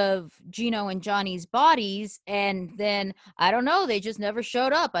rid of Gino and Johnny's bodies, and then, I don't know, they just never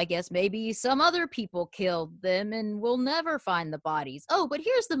showed up. I guess maybe some other people killed them and we'll never find the bodies. Oh, but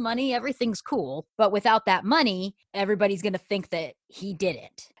here's the money, everything's cool. But without that money, everybody's going to think that he did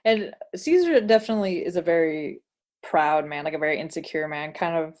it. And Caesar definitely is a very proud man, like a very insecure man,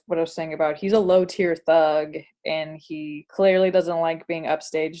 kind of what I was saying about he's a low tier thug, and he clearly doesn't like being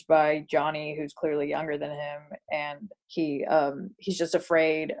upstaged by Johnny, who's clearly younger than him, and he's just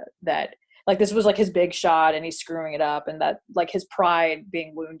afraid that like this was like his big shot and he's screwing it up, and that like his pride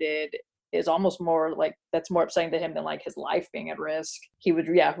being wounded is almost more like that's more upsetting to him than like his life being at risk. He would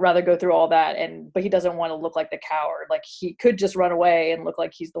rather go through all that, but he doesn't want to look like the coward. Like he could just run away and look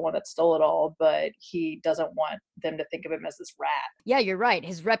like he's the one that stole it all, but he doesn't want them to think of him as this rat. Yeah, you're right.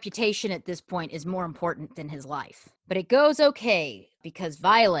 His reputation at this point is more important than his life. But it goes okay because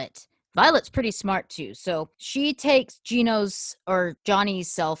Violet's pretty smart too. So she takes Gino's or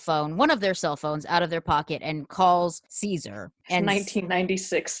Johnny's cell phone, one of their cell phones, out of their pocket and calls Caesar. And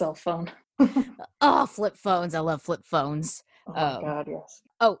 1996 cell phone. Oh, flip phones. I love flip phones. Oh my God, yes.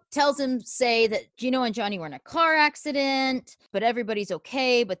 Tells him, say that Gino and Johnny were in a car accident, but everybody's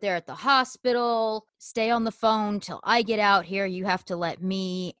okay, but they're at the hospital. Stay on the phone till I get out here. You have to let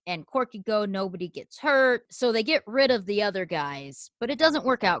me and Corky go. Nobody gets hurt. So they get rid of the other guys, but it doesn't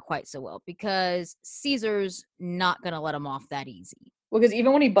work out quite so well because Caesar's not going to let him off that easy. Well, because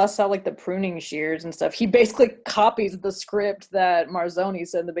even when he busts out like the pruning shears and stuff, he basically copies the script that Marzoni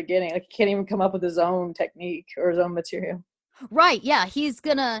said in the beginning. Like he can't even come up with his own technique or his own material. Right, yeah, he's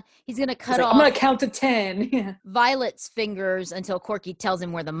gonna cut off. I'm gonna count to 10. Yeah. Violet's fingers until Corky tells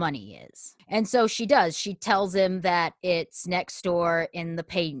him where the money is, and so she does. She tells him that it's next door in the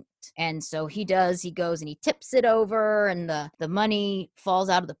paint, and so he does. He goes and he tips it over, and the money falls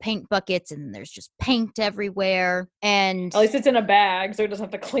out of the paint buckets, and there's just paint everywhere. And at least it's in a bag, so he doesn't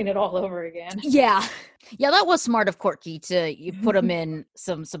have to clean it all over again. Yeah. Yeah, that was smart of Corky you put them in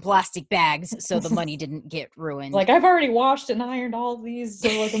some plastic bags so the money didn't get ruined. Like, I've already washed and ironed all of these, so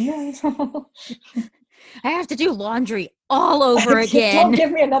like I have to do laundry all over again. Don't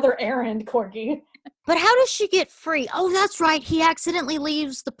give me another errand, Corky. But how does she get free? Oh, that's right. He accidentally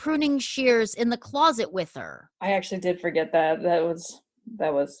leaves the pruning shears in the closet with her. I actually did forget that. That was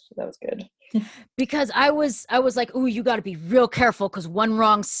good. Because I was like, ooh, you got to be real careful because one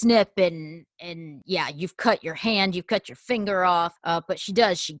wrong snip and yeah, you've cut your hand, you've cut your finger off. But she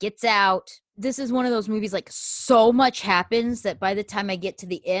does. She gets out. This is one of those movies, like, so much happens that by the time I get to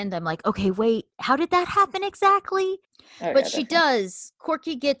the end, I'm like, okay, wait, how did that happen exactly? Oh, but she does.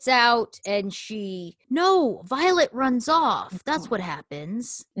 Corky gets out and Violet runs off. That's what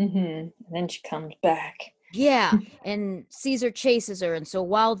happens. Mm-hmm. And then she comes back. Yeah, and Caesar chases her, and so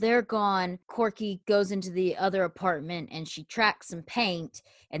while they're gone, Corky goes into the other apartment, and she tracks some paint,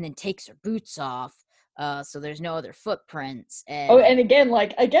 and then takes her boots off, so there's no other footprints. And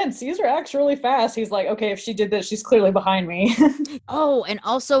again, Caesar acts really fast. He's like, okay, if she did this, she's clearly behind me. And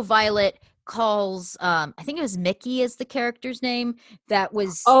also Violet calls, I think it was Mickey is the character's name, that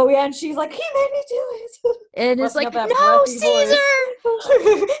was... Oh, yeah, and she's like, he made me do it! And it's like, no, Caesar! He's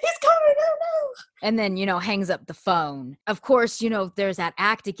coming, no! And then, hangs up the phone. Of course, there's that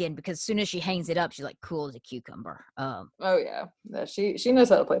act again, because as soon as she hangs it up, she's like cool as a cucumber. Oh, yeah. She knows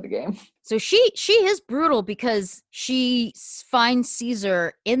how to play the game. So she is brutal because she finds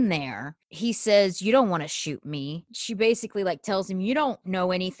Caesar in there. He says, you don't want to shoot me. She basically tells him, you don't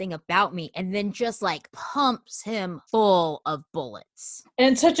know anything about me. And then just pumps him full of bullets.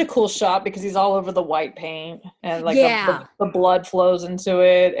 And it's such a cool shot because he's all over the white paint and the blood flows into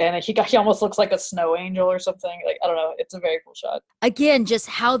it. And he almost looks like a snow angel or something. I don't know. It's a very cool shot. Again, just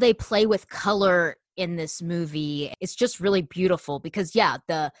how they play with color in this movie, it's just really beautiful because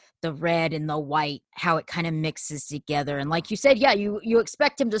the red and the white, how it kind of mixes together, and like you said, you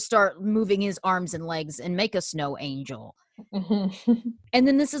expect him to start moving his arms and legs and make a snow angel. Mm-hmm. And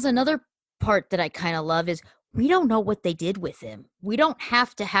then this is another part that I kind of love is we don't know what they did with him. We don't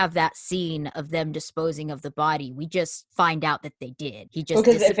have to have that scene of them disposing of the body. We just find out that they did. He just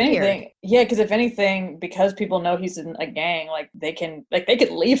disappeared. Because if anything, because people know he's in a gang, they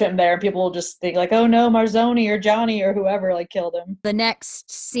could leave him there. People will just think oh no, Marzoni or Johnny or whoever killed him. The next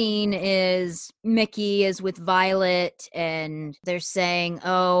scene is Mickey is with Violet and they're saying,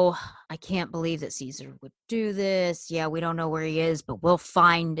 oh, I can't believe that Caesar would do this. Yeah, we don't know where he is, but we'll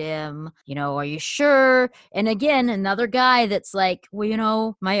find him. Are you sure? And again, another guy that's like,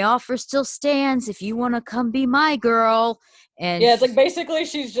 well, my offer still stands if you want to come be my girl. And yeah, it's basically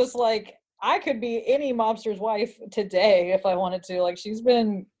she's just I could be any mobster's wife today if I wanted to. She's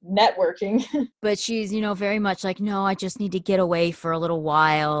been networking. But she's, very much no, I just need to get away for a little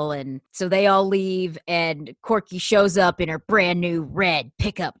while. And so they all leave and Corky shows up in her brand new red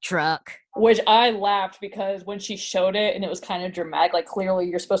pickup truck. which I laughed because when she showed it and it was kind of dramatic, like clearly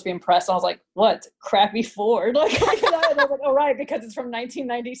you're supposed to be impressed. And I was like, what? Crappy Ford? Like, and I was like, oh, right, because it's from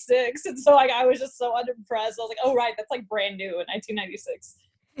 1996. And so I was just so unimpressed. I was like, oh, right, that's like brand new in 1996.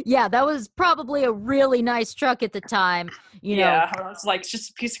 Yeah, that was probably a really nice truck at the time. You know, I was like, it's just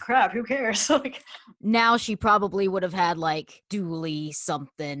a piece of crap. Who cares? Like, now she probably would have had like dually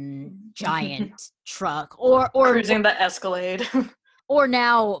something giant truck or cruising the Escalade. or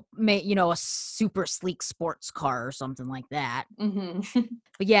now, you know, a super sleek sports car or something like that. Mm-hmm.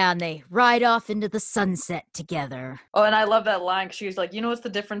 But yeah, and they ride off into the sunset together. Oh, and I love that line. She was like, you know what's the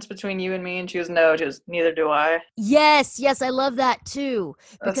difference between you and me? And she goes, no. She goes, neither do I. Yes, I love that too.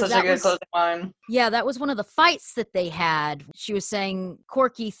 That's such a good closing line. Yeah, that was one of the fights that they had. She was saying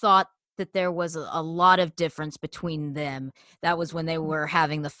Corky thought that there was a lot of difference between them. That was when they were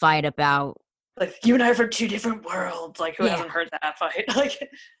having the fight about, like, you and I are from two different worlds. Like, who hasn't heard that fight?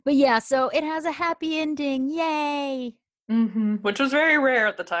 Like, but yeah, so it has a happy ending. Yay! Mm-hmm. Which was very rare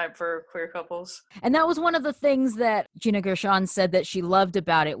at the time for queer couples. And that was one of the things that Gina Gershon said that she loved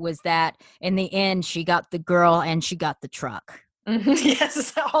about it, was that in the end, she got the girl and she got the truck. Mm-hmm.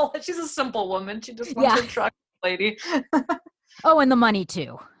 Yes, she's a simple woman. She just wants her truck, lady. Oh, and the money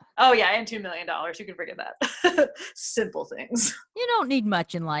too. Oh, yeah, and $2 million. You can forget that. Simple things. You don't need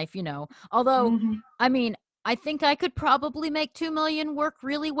much in life, you know. Although, I mean, I think I could probably make $2 million work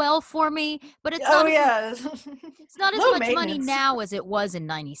really well for me, but it's not. It's not as much money now as it was in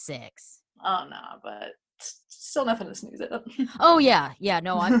 '96. Oh no, but still nothing to sneeze at. Oh yeah,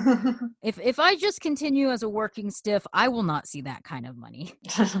 no. If I just continue as a working stiff, I will not see that kind of money.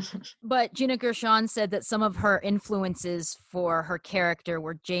 But Gina Gershon said that some of her influences for her character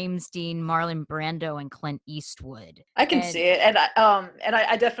were James Dean, Marlon Brando, and Clint Eastwood. I can see it, and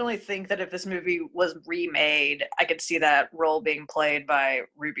I definitely think that if this movie was remade, I could see that role being played by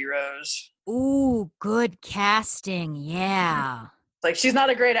Ruby Rose. Ooh, good casting, yeah. Like, she's not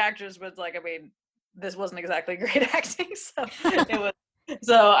a great actress, but like, I mean, this wasn't exactly great acting, so it was.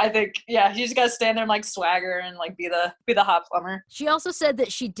 So I think, yeah, you just gotta stand there and like swagger and like be the hot plumber. She also said that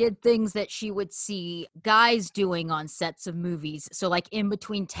she did things that she would see guys doing on sets of movies. So like in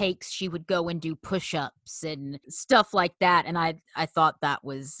between takes, she would go and do push-ups and stuff like that. And I thought that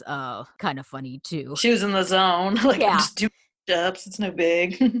was kind of funny too. She was in the zone. Like, yeah. Just do push-ups. It's no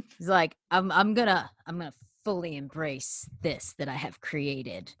big. It's like I'm gonna fully embrace this that I have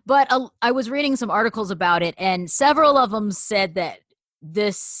created. But I was reading some articles about it, and several of them said that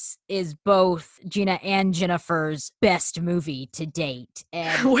this is both Gina and Jennifer's best movie to date.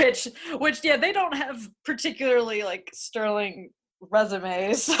 And which yeah, they don't have particularly like sterling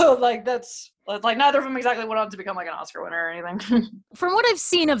resumes, so like that's like neither of them exactly went on to become like an Oscar winner or anything. From what I've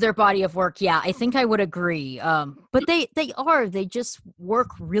seen of their body of work, yeah, I think I would agree. But they just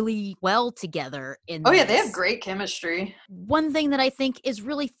work really well together in this. Yeah, they have great chemistry. One thing that I think is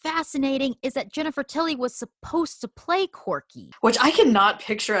really fascinating is that Jennifer Tilly was supposed to play Corky, which I cannot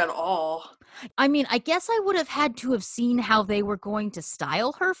picture at all. I mean, I guess I would have had to have seen how they were going to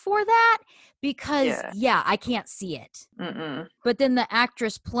style her for that, because I can't see it. Mm-mm. But then the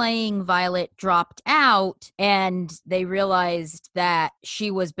actress playing Violet dropped out, and they realized that she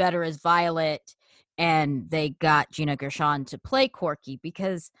was better as Violet, and they got Gina Gershon to play Corky,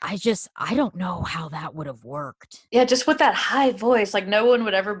 because I don't know how that would have worked. Yeah, just with that high voice, like no one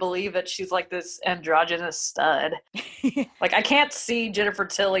would ever believe that she's like this androgynous stud. Like, I can't see Jennifer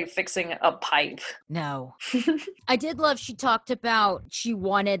Tilly fixing a pipe. No. I did love, she talked about she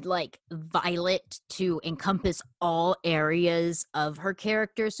wanted like Violet to encompass all areas of her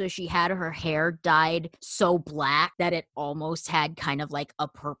character, so she had her hair dyed so black that it almost had kind of like a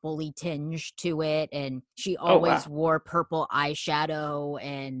purpley tinge to it. And she always wore purple eyeshadow,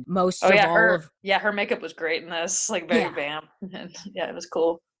 and her makeup was great in this, like very vamp. And yeah, it was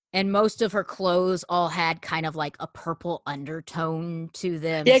cool. And most of her clothes all had kind of like a purple undertone to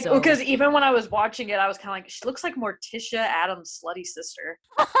them. Yeah, because even when I was watching it, I was kind of like, she looks like Morticia Adams' slutty sister.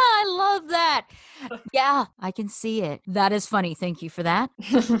 I love that. Yeah, I can see it. That is funny. Thank you for that.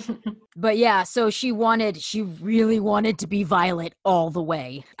 But yeah, so she really wanted to be Violet all the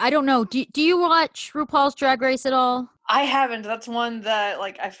way. I don't know. Do you watch RuPaul's Drag Race at all? I haven't. That's one that,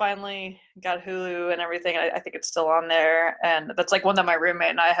 like, I finally got Hulu and everything. I think it's still on there. And that's, like, one that my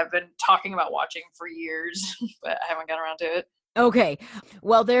roommate and I have been talking about watching for years, but I haven't gotten around to it. Okay.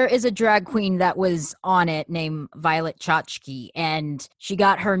 Well, there is a drag queen that was on it named Violet Chachki, and she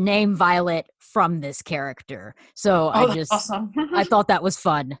got her name Violet from this character. So that's awesome. I thought that was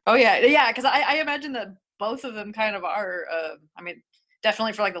fun. Oh, yeah. Yeah, because I imagine that both of them kind of are, I mean,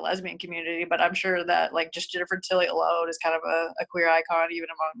 definitely for like the lesbian community, but I'm sure that like just Jennifer Tilly alone is kind of a queer icon even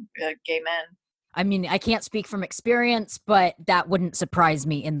among gay men. I mean, I can't speak from experience, but that wouldn't surprise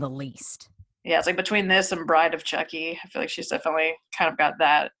me in the least. Yeah, it's like between this and Bride of Chucky, I feel like she's definitely kind of got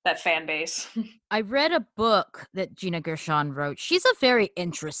that fan base. I read a book that Gina Gershon wrote. She's a very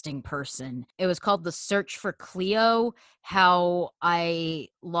interesting person. It was called The Search for Cleo, How I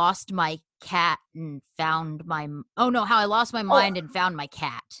Lost My Cat and Found My... How I Lost My Mind and Found My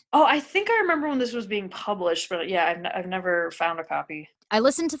Cat. Oh, I think I remember when this was being published, but yeah, I've never found a copy. I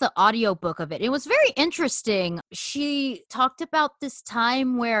listened to the audiobook of it. It was very interesting. She talked about this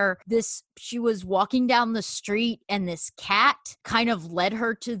time where she was walking down the street and this cat kind of led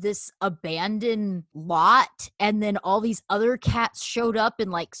her to this abandoned lot. And then all these other cats showed up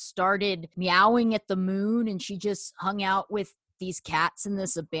and like started meowing at the moon. And she just hung out with these cats in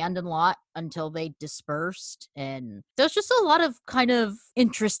this abandoned lot until they dispersed. And there's just a lot of kind of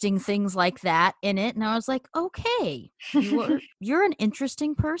interesting things like that in it. And I was like, okay, you're an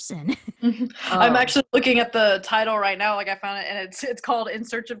interesting person. I'm actually looking at the title right now. Like I found it, and it's called In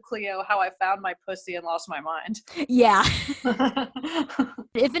Search of Cleo, How I Found My Pussy and Lost My Mind. Yeah.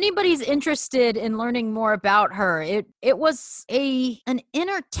 If anybody's interested in learning more about her, it was an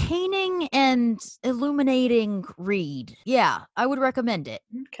entertaining and illuminating read. Yeah, I would recommend it.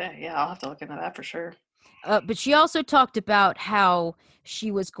 Okay, yeah, I'll have to look into that for sure. But she also talked about how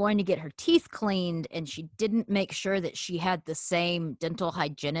she was going to get her teeth cleaned and she didn't make sure that she had the same dental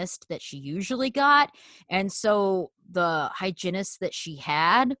hygienist that she usually got. And so the hygienist that she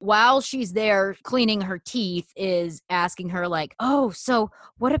had, while she's there cleaning her teeth, is asking her like, oh, so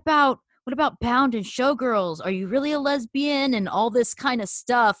what about Bound and Showgirls? Are you really a lesbian? And all this kind of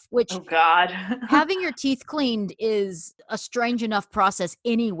stuff, which, oh God, having your teeth cleaned is a strange enough process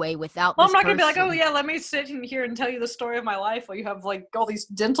anyway without well, this I'm not going to be like, person. oh yeah, let me sit in here and tell you the story of my life while you have like all these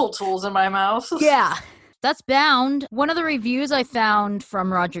dental tools in my mouth. Yeah. That's Bound. One of the reviews I found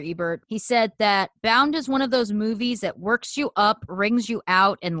from Roger Ebert, he said that Bound is one of those movies that works you up, wrings you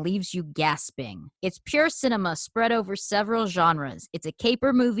out, and leaves you gasping. It's pure cinema spread over several genres. It's a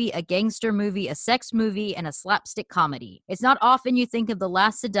caper movie, a gangster movie, a sex movie, and a slapstick comedy. It's not often you think of The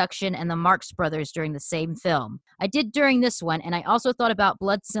Last Seduction and the Marx Brothers during the same film. I did during this one, and I also thought about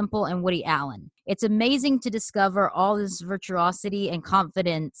Blood Simple and Woody Allen. It's amazing to discover all this virtuosity and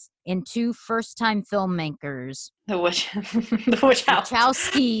confidence in two first-time filmmakers. The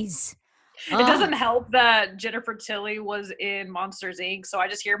Wachowskis. It doesn't help that Jennifer Tilly was in Monsters, Inc., so I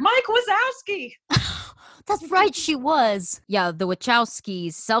just hear, Mike Wazowski! That's right, she was. Yeah, the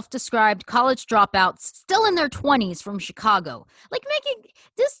Wachowskis, self-described college dropouts, still in their 20s from Chicago. Like, making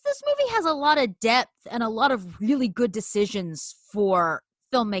this movie has a lot of depth and a lot of really good decisions for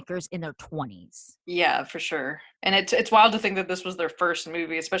filmmakers in their 20s. Yeah, for sure. And it's wild to think that this was their first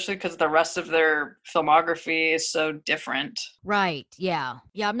movie, especially because the rest of their filmography is so different. Right, yeah.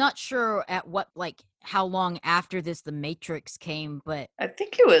 Yeah, I'm not sure at what, like, how long after this The Matrix came, but I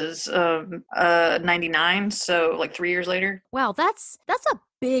think it was 99, so like 3 years later. Wow, that's a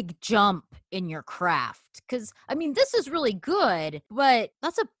big jump in your craft, because I mean, this is really good, but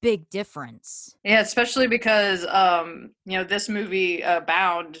that's a big difference. Yeah, especially because this movie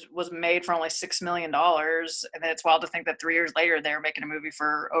Bound was made for only $6 million, and it's wild to think that 3 years later they were making a movie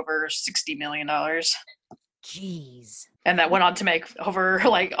for over $60 million. Jeez. And that went on to make over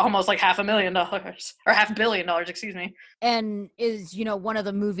like almost like $500,000 or $500 million, excuse me. And is, one of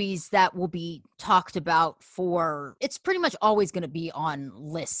the movies that will be talked about it's pretty much always going to be on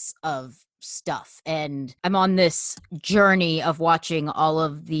lists of stuff. And I'm on this journey of watching all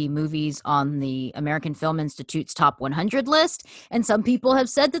of the movies on the American Film Institute's top 100 list. And some people have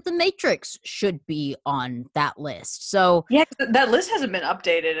said that The Matrix should be on that list. So yeah, that list hasn't been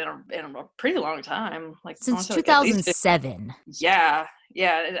updated in a pretty long time. Like since 2007. Yeah.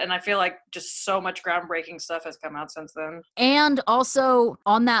 And I feel like just so much groundbreaking stuff has come out since then. And also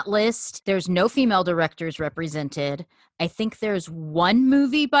on that list, there's no female directors represented. I think there's one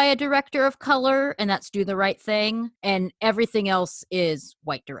movie by a director of color, and that's Do the Right Thing. And everything else is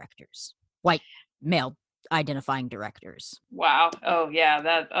white directors, white male identifying directors. Wow. Oh yeah,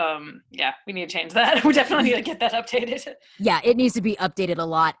 that we need to change that. We definitely need to get that updated. Yeah, it needs to be updated a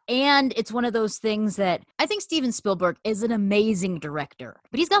lot. And it's one of those things that I think Steven Spielberg is an amazing director,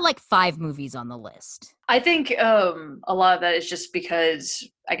 but he's got like 5 movies on the list. I think a lot of that is just because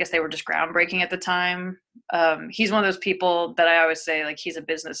I guess they were just groundbreaking at the time. He's one of those people that I always say, like, he's a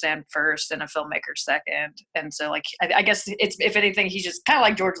businessman first and a filmmaker second. And so, like, I guess it's, if anything, he's just kind of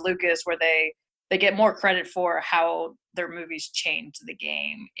like George Lucas, where they they get more credit for how their movies changed the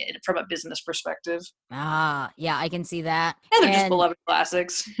game from a business perspective. Ah, yeah, I can see that. And they're just beloved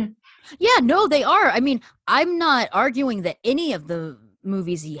classics. Yeah, no, they are. I mean, I'm not arguing that any of the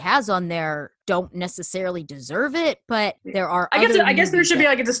movies he has on there don't necessarily deserve it, but there are I guess there should be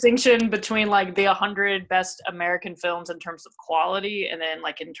like a distinction between like the 100 best American films in terms of quality and then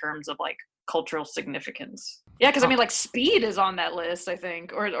like in terms of like cultural significance. Yeah, because I mean like Speed is on that list, I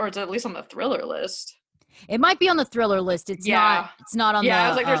think, or it's at least on the thriller list. It might be on the thriller list. It's not on the. Yeah, I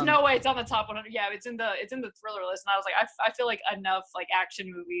was like, there's no way it's on the top 100. Yeah, it's in the thriller list, and I was like, I feel like enough like action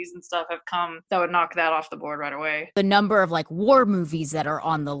movies and stuff have come that would knock that off the board right away. The number of like war movies that are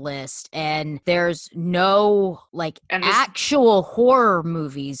on the list, and there's no like actual horror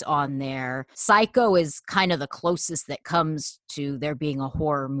movies on there. Psycho is kind of the closest that comes to there being a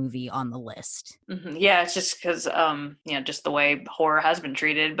horror movie on the list. Mm-hmm. Yeah, it's just because just the way horror has been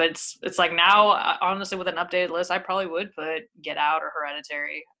treated, but it's like now, honestly, with an updated list, I probably would put Get Out or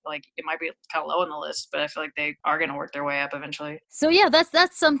Hereditary. Like it might be kind of low on the list, but I feel like they are going to work their way up eventually. So yeah,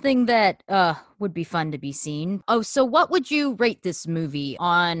 that's something that would be fun to be seen. Oh, so what would you rate this movie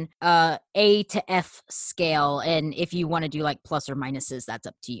on A to F scale? And if you want to do like plus or minuses, that's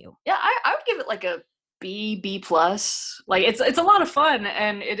up to you. Yeah, I would give it like a B plus. Like it's a lot of fun,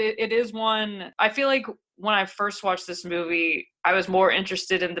 and it is one. I feel like when I first watched this movie, I was more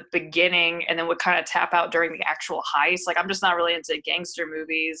interested in the beginning and then would kind of tap out during the actual heist. Like, I'm just not really into gangster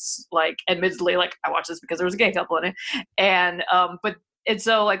movies. Like, admittedly, like, I watched this because there was a gay couple in it. And,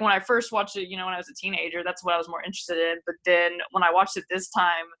 so, like, when I first watched it, when I was a teenager, that's what I was more interested in. But then when I watched it this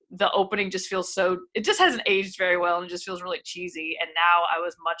time, the opening just feels it just hasn't aged very well and it just feels really cheesy. And now I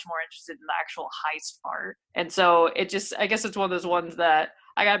was much more interested in the actual heist part. And so I guess it's one of those ones that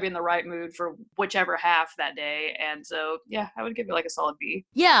I gotta be in the right mood for whichever half that day. And so, yeah, I would give it like a solid B.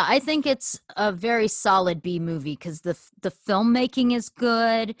 Yeah, I think it's a very solid B movie because the filmmaking is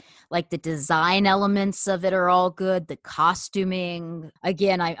good. Like the design elements of it are all good. The costuming,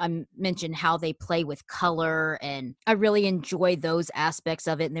 again, I mentioned how they play with color, and I really enjoy those aspects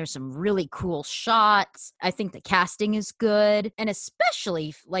of it. And there's some really cool shots. I think the casting is good. And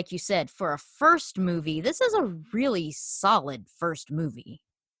especially, like you said, for a first movie, this is a really solid first movie.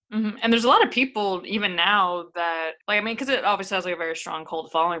 Mm-hmm. And there's a lot of people even now that, like, I mean, because it obviously has like a very strong cult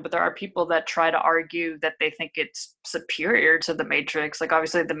following, but there are people that try to argue that they think it's superior to The Matrix. Like,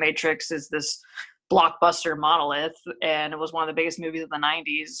 obviously, The Matrix is this blockbuster monolith, and it was one of the biggest movies of the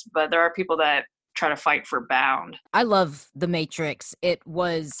 90s, but there are people that try to fight for Bound. I love The Matrix. It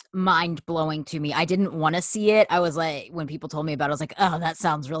was mind-blowing to me. I didn't want to see it. I was like, when people told me about it, I was like, oh, that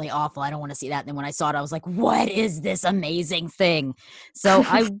sounds really awful. I don't want to see that. And then when I saw it, I was like, what is this amazing thing? So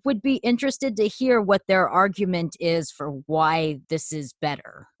I would be interested to hear what their argument is for why this is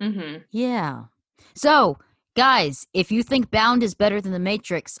better. Mm-hmm. Yeah. So, guys, if you think Bound is better than The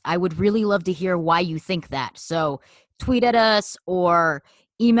Matrix, I would really love to hear why you think that. So tweet at us or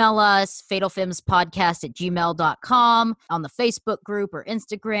email us, fatalfilmspodcast@gmail.com, on the Facebook group or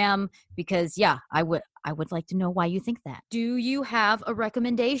Instagram, because, yeah, I would like to know why you think that. Do you have a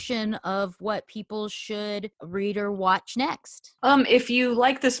recommendation of what people should read or watch next? If you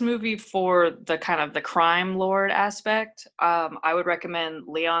like this movie for the kind of the crime lord aspect, I would recommend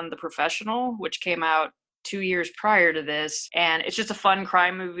Leon the Professional, which came out 2 years prior to this, and it's just a fun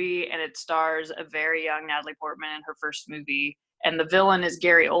crime movie, and it stars a very young Natalie Portman in her first movie. And the villain is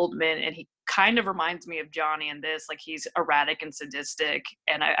Gary Oldman, and he kind of reminds me of Johnny in this. Like, he's erratic and sadistic,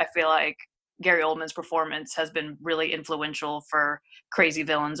 and I feel like Gary Oldman's performance has been really influential for crazy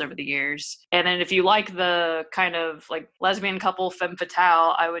villains over the years. And then if you like the kind of like lesbian couple femme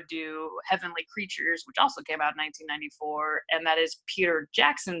fatale, I would do Heavenly Creatures, which also came out in 1994. And that is Peter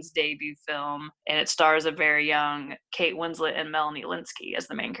Jackson's debut film. And it stars a very young Kate Winslet and Melanie Lynskey as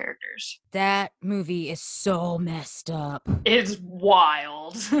the main characters. That movie is so messed up. It's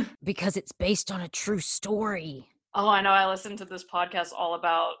wild. Because it's based on a true story. Oh, I know. I listened to this podcast all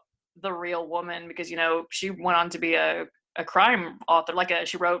about The Real Woman because, she went on to be a crime author.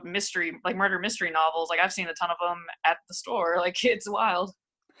 She wrote murder mystery novels. Like, I've seen a ton of them at the store. Like, it's wild.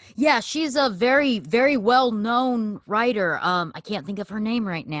 Yeah, she's a very, very well-known writer. I can't think of her name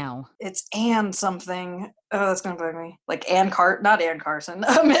right now. It's Anne something. Oh, that's gonna bug me. Like not Anne Carson.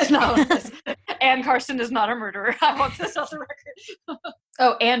 No, Anne Carson is not a murderer. I want this on the record.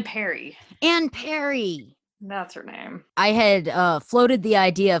 Oh, Anne Perry. Anne Perry. That's her name. I had floated the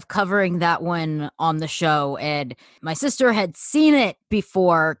idea of covering that one on the show, and my sister had seen it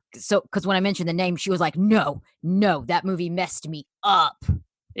before. So, because when I mentioned the name, she was like, no, that movie messed me up.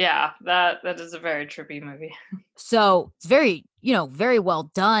 Yeah, that is a very trippy movie. So it's very very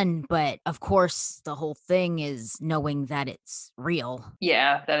well done, but of course the whole thing is knowing that it's real.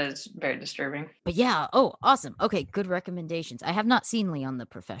 Yeah, that is very disturbing. But yeah, oh, awesome. Okay, good recommendations. I have not seen Leon the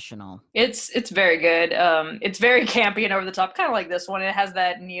Professional. It's very good. It's very campy and over the top, kind of like this one. It has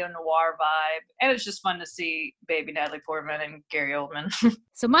that neo-noir vibe, and it's just fun to see baby Natalie Portman and Gary Oldman.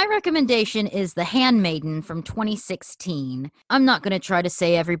 So my recommendation is The Handmaiden from 2016. I'm not going to try to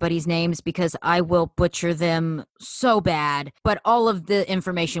say everybody's names because I will butcher them so bad, but all of the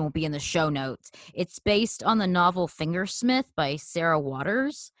information will be in the show notes. It's based on the novel Fingersmith by Sarah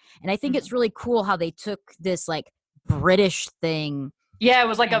Waters, and I think it's really cool how they took this like British thing. Yeah, it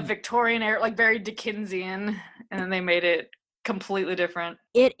was like a Victorian era, like very Dickensian, and then they made it completely different.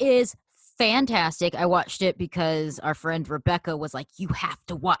 It is fantastic. I watched it because our friend Rebecca was like, you have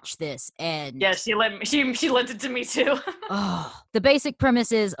to watch this. And yeah, she lent it to me too. The basic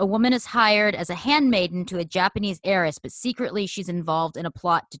premise is a woman is hired as a handmaiden to a Japanese heiress, but secretly she's involved in a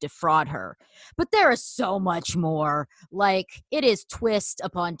plot to defraud her. But there is so much more. Like, it is twist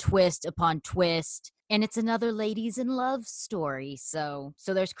upon twist upon twist. And it's another ladies in love story. So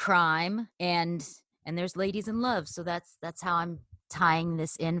there's crime and there's ladies in love. So that's how I'm tying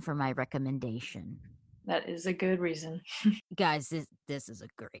this in for my recommendation. That is a good reason. Guys, this is a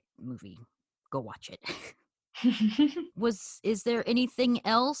great movie. Go watch it. Is there anything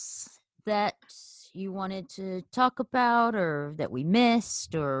else that you wanted to talk about or that we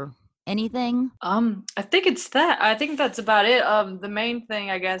missed or anything? I think it's that. I think that's about it. The main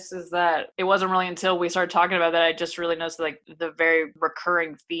thing, I guess, is that it wasn't really until we started talking about that I just really noticed like the very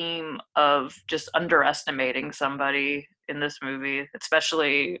recurring theme of just underestimating somebody in this movie,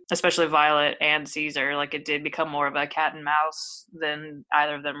 especially Violet and Caesar. Like, it did become more of a cat and mouse than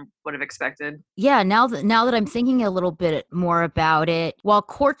either of them would have expected. Yeah, now that I'm thinking a little bit more about it, while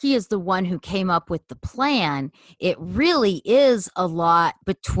Corky is the one who came up with the plan, it really is a lot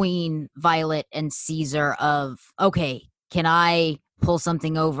between Violet and Caesar of, okay, can I pull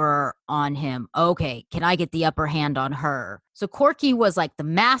something over on him? Okay, can I get the upper hand on her? So Corky was like the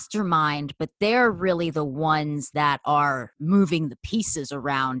mastermind, but they're really the ones that are moving the pieces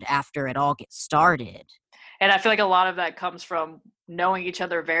around after it all gets started. And I feel like a lot of that comes from knowing each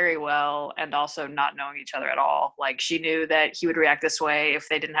other very well and also not knowing each other at all. Like, she knew that he would react this way if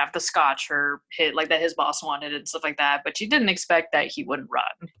they didn't have the scotch or hit like that his boss wanted and stuff like that. But she didn't expect that he wouldn't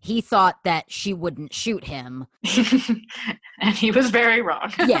run. He thought that she wouldn't shoot him. And he was very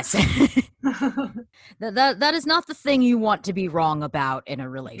wrong. Yes. That is not the thing you want to be wrong about in a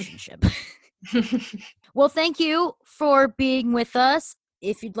relationship. Well, thank you for being with us.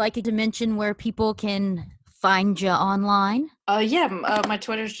 If you'd like to mention where people can find you online. My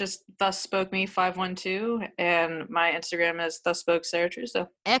Twitter's just Thus Spoke Me 512, and my Instagram is Thus Spoke Sarah Truso.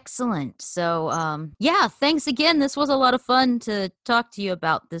 Excellent. So, thanks again. This was a lot of fun to talk to you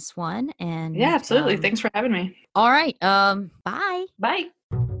about this one. And yeah, absolutely. Thanks for having me. All right. Bye. Bye.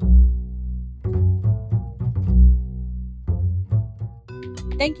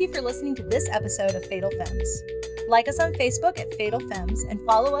 Thank you for listening to this episode of Fatal Femmes. Like us on Facebook at Fatal Femmes and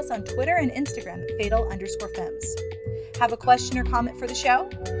follow us on Twitter and Instagram at Fatal_Femmes. Have a question or comment for the show?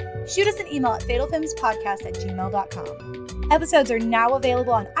 Shoot us an email at fatalfemmespodcast@gmail.com. Episodes are now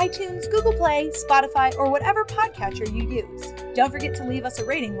available on iTunes, Google Play, Spotify, or whatever podcatcher you use. Don't forget to leave us a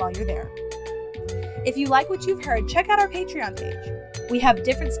rating while you're there. If you like what you've heard, check out our Patreon page. We have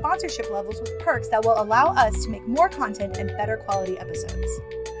different sponsorship levels with perks that will allow us to make more content and better quality episodes.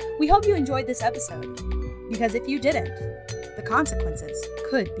 We hope you enjoyed this episode, because if you didn't, the consequences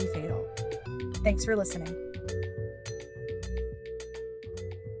could be fatal. Thanks for listening.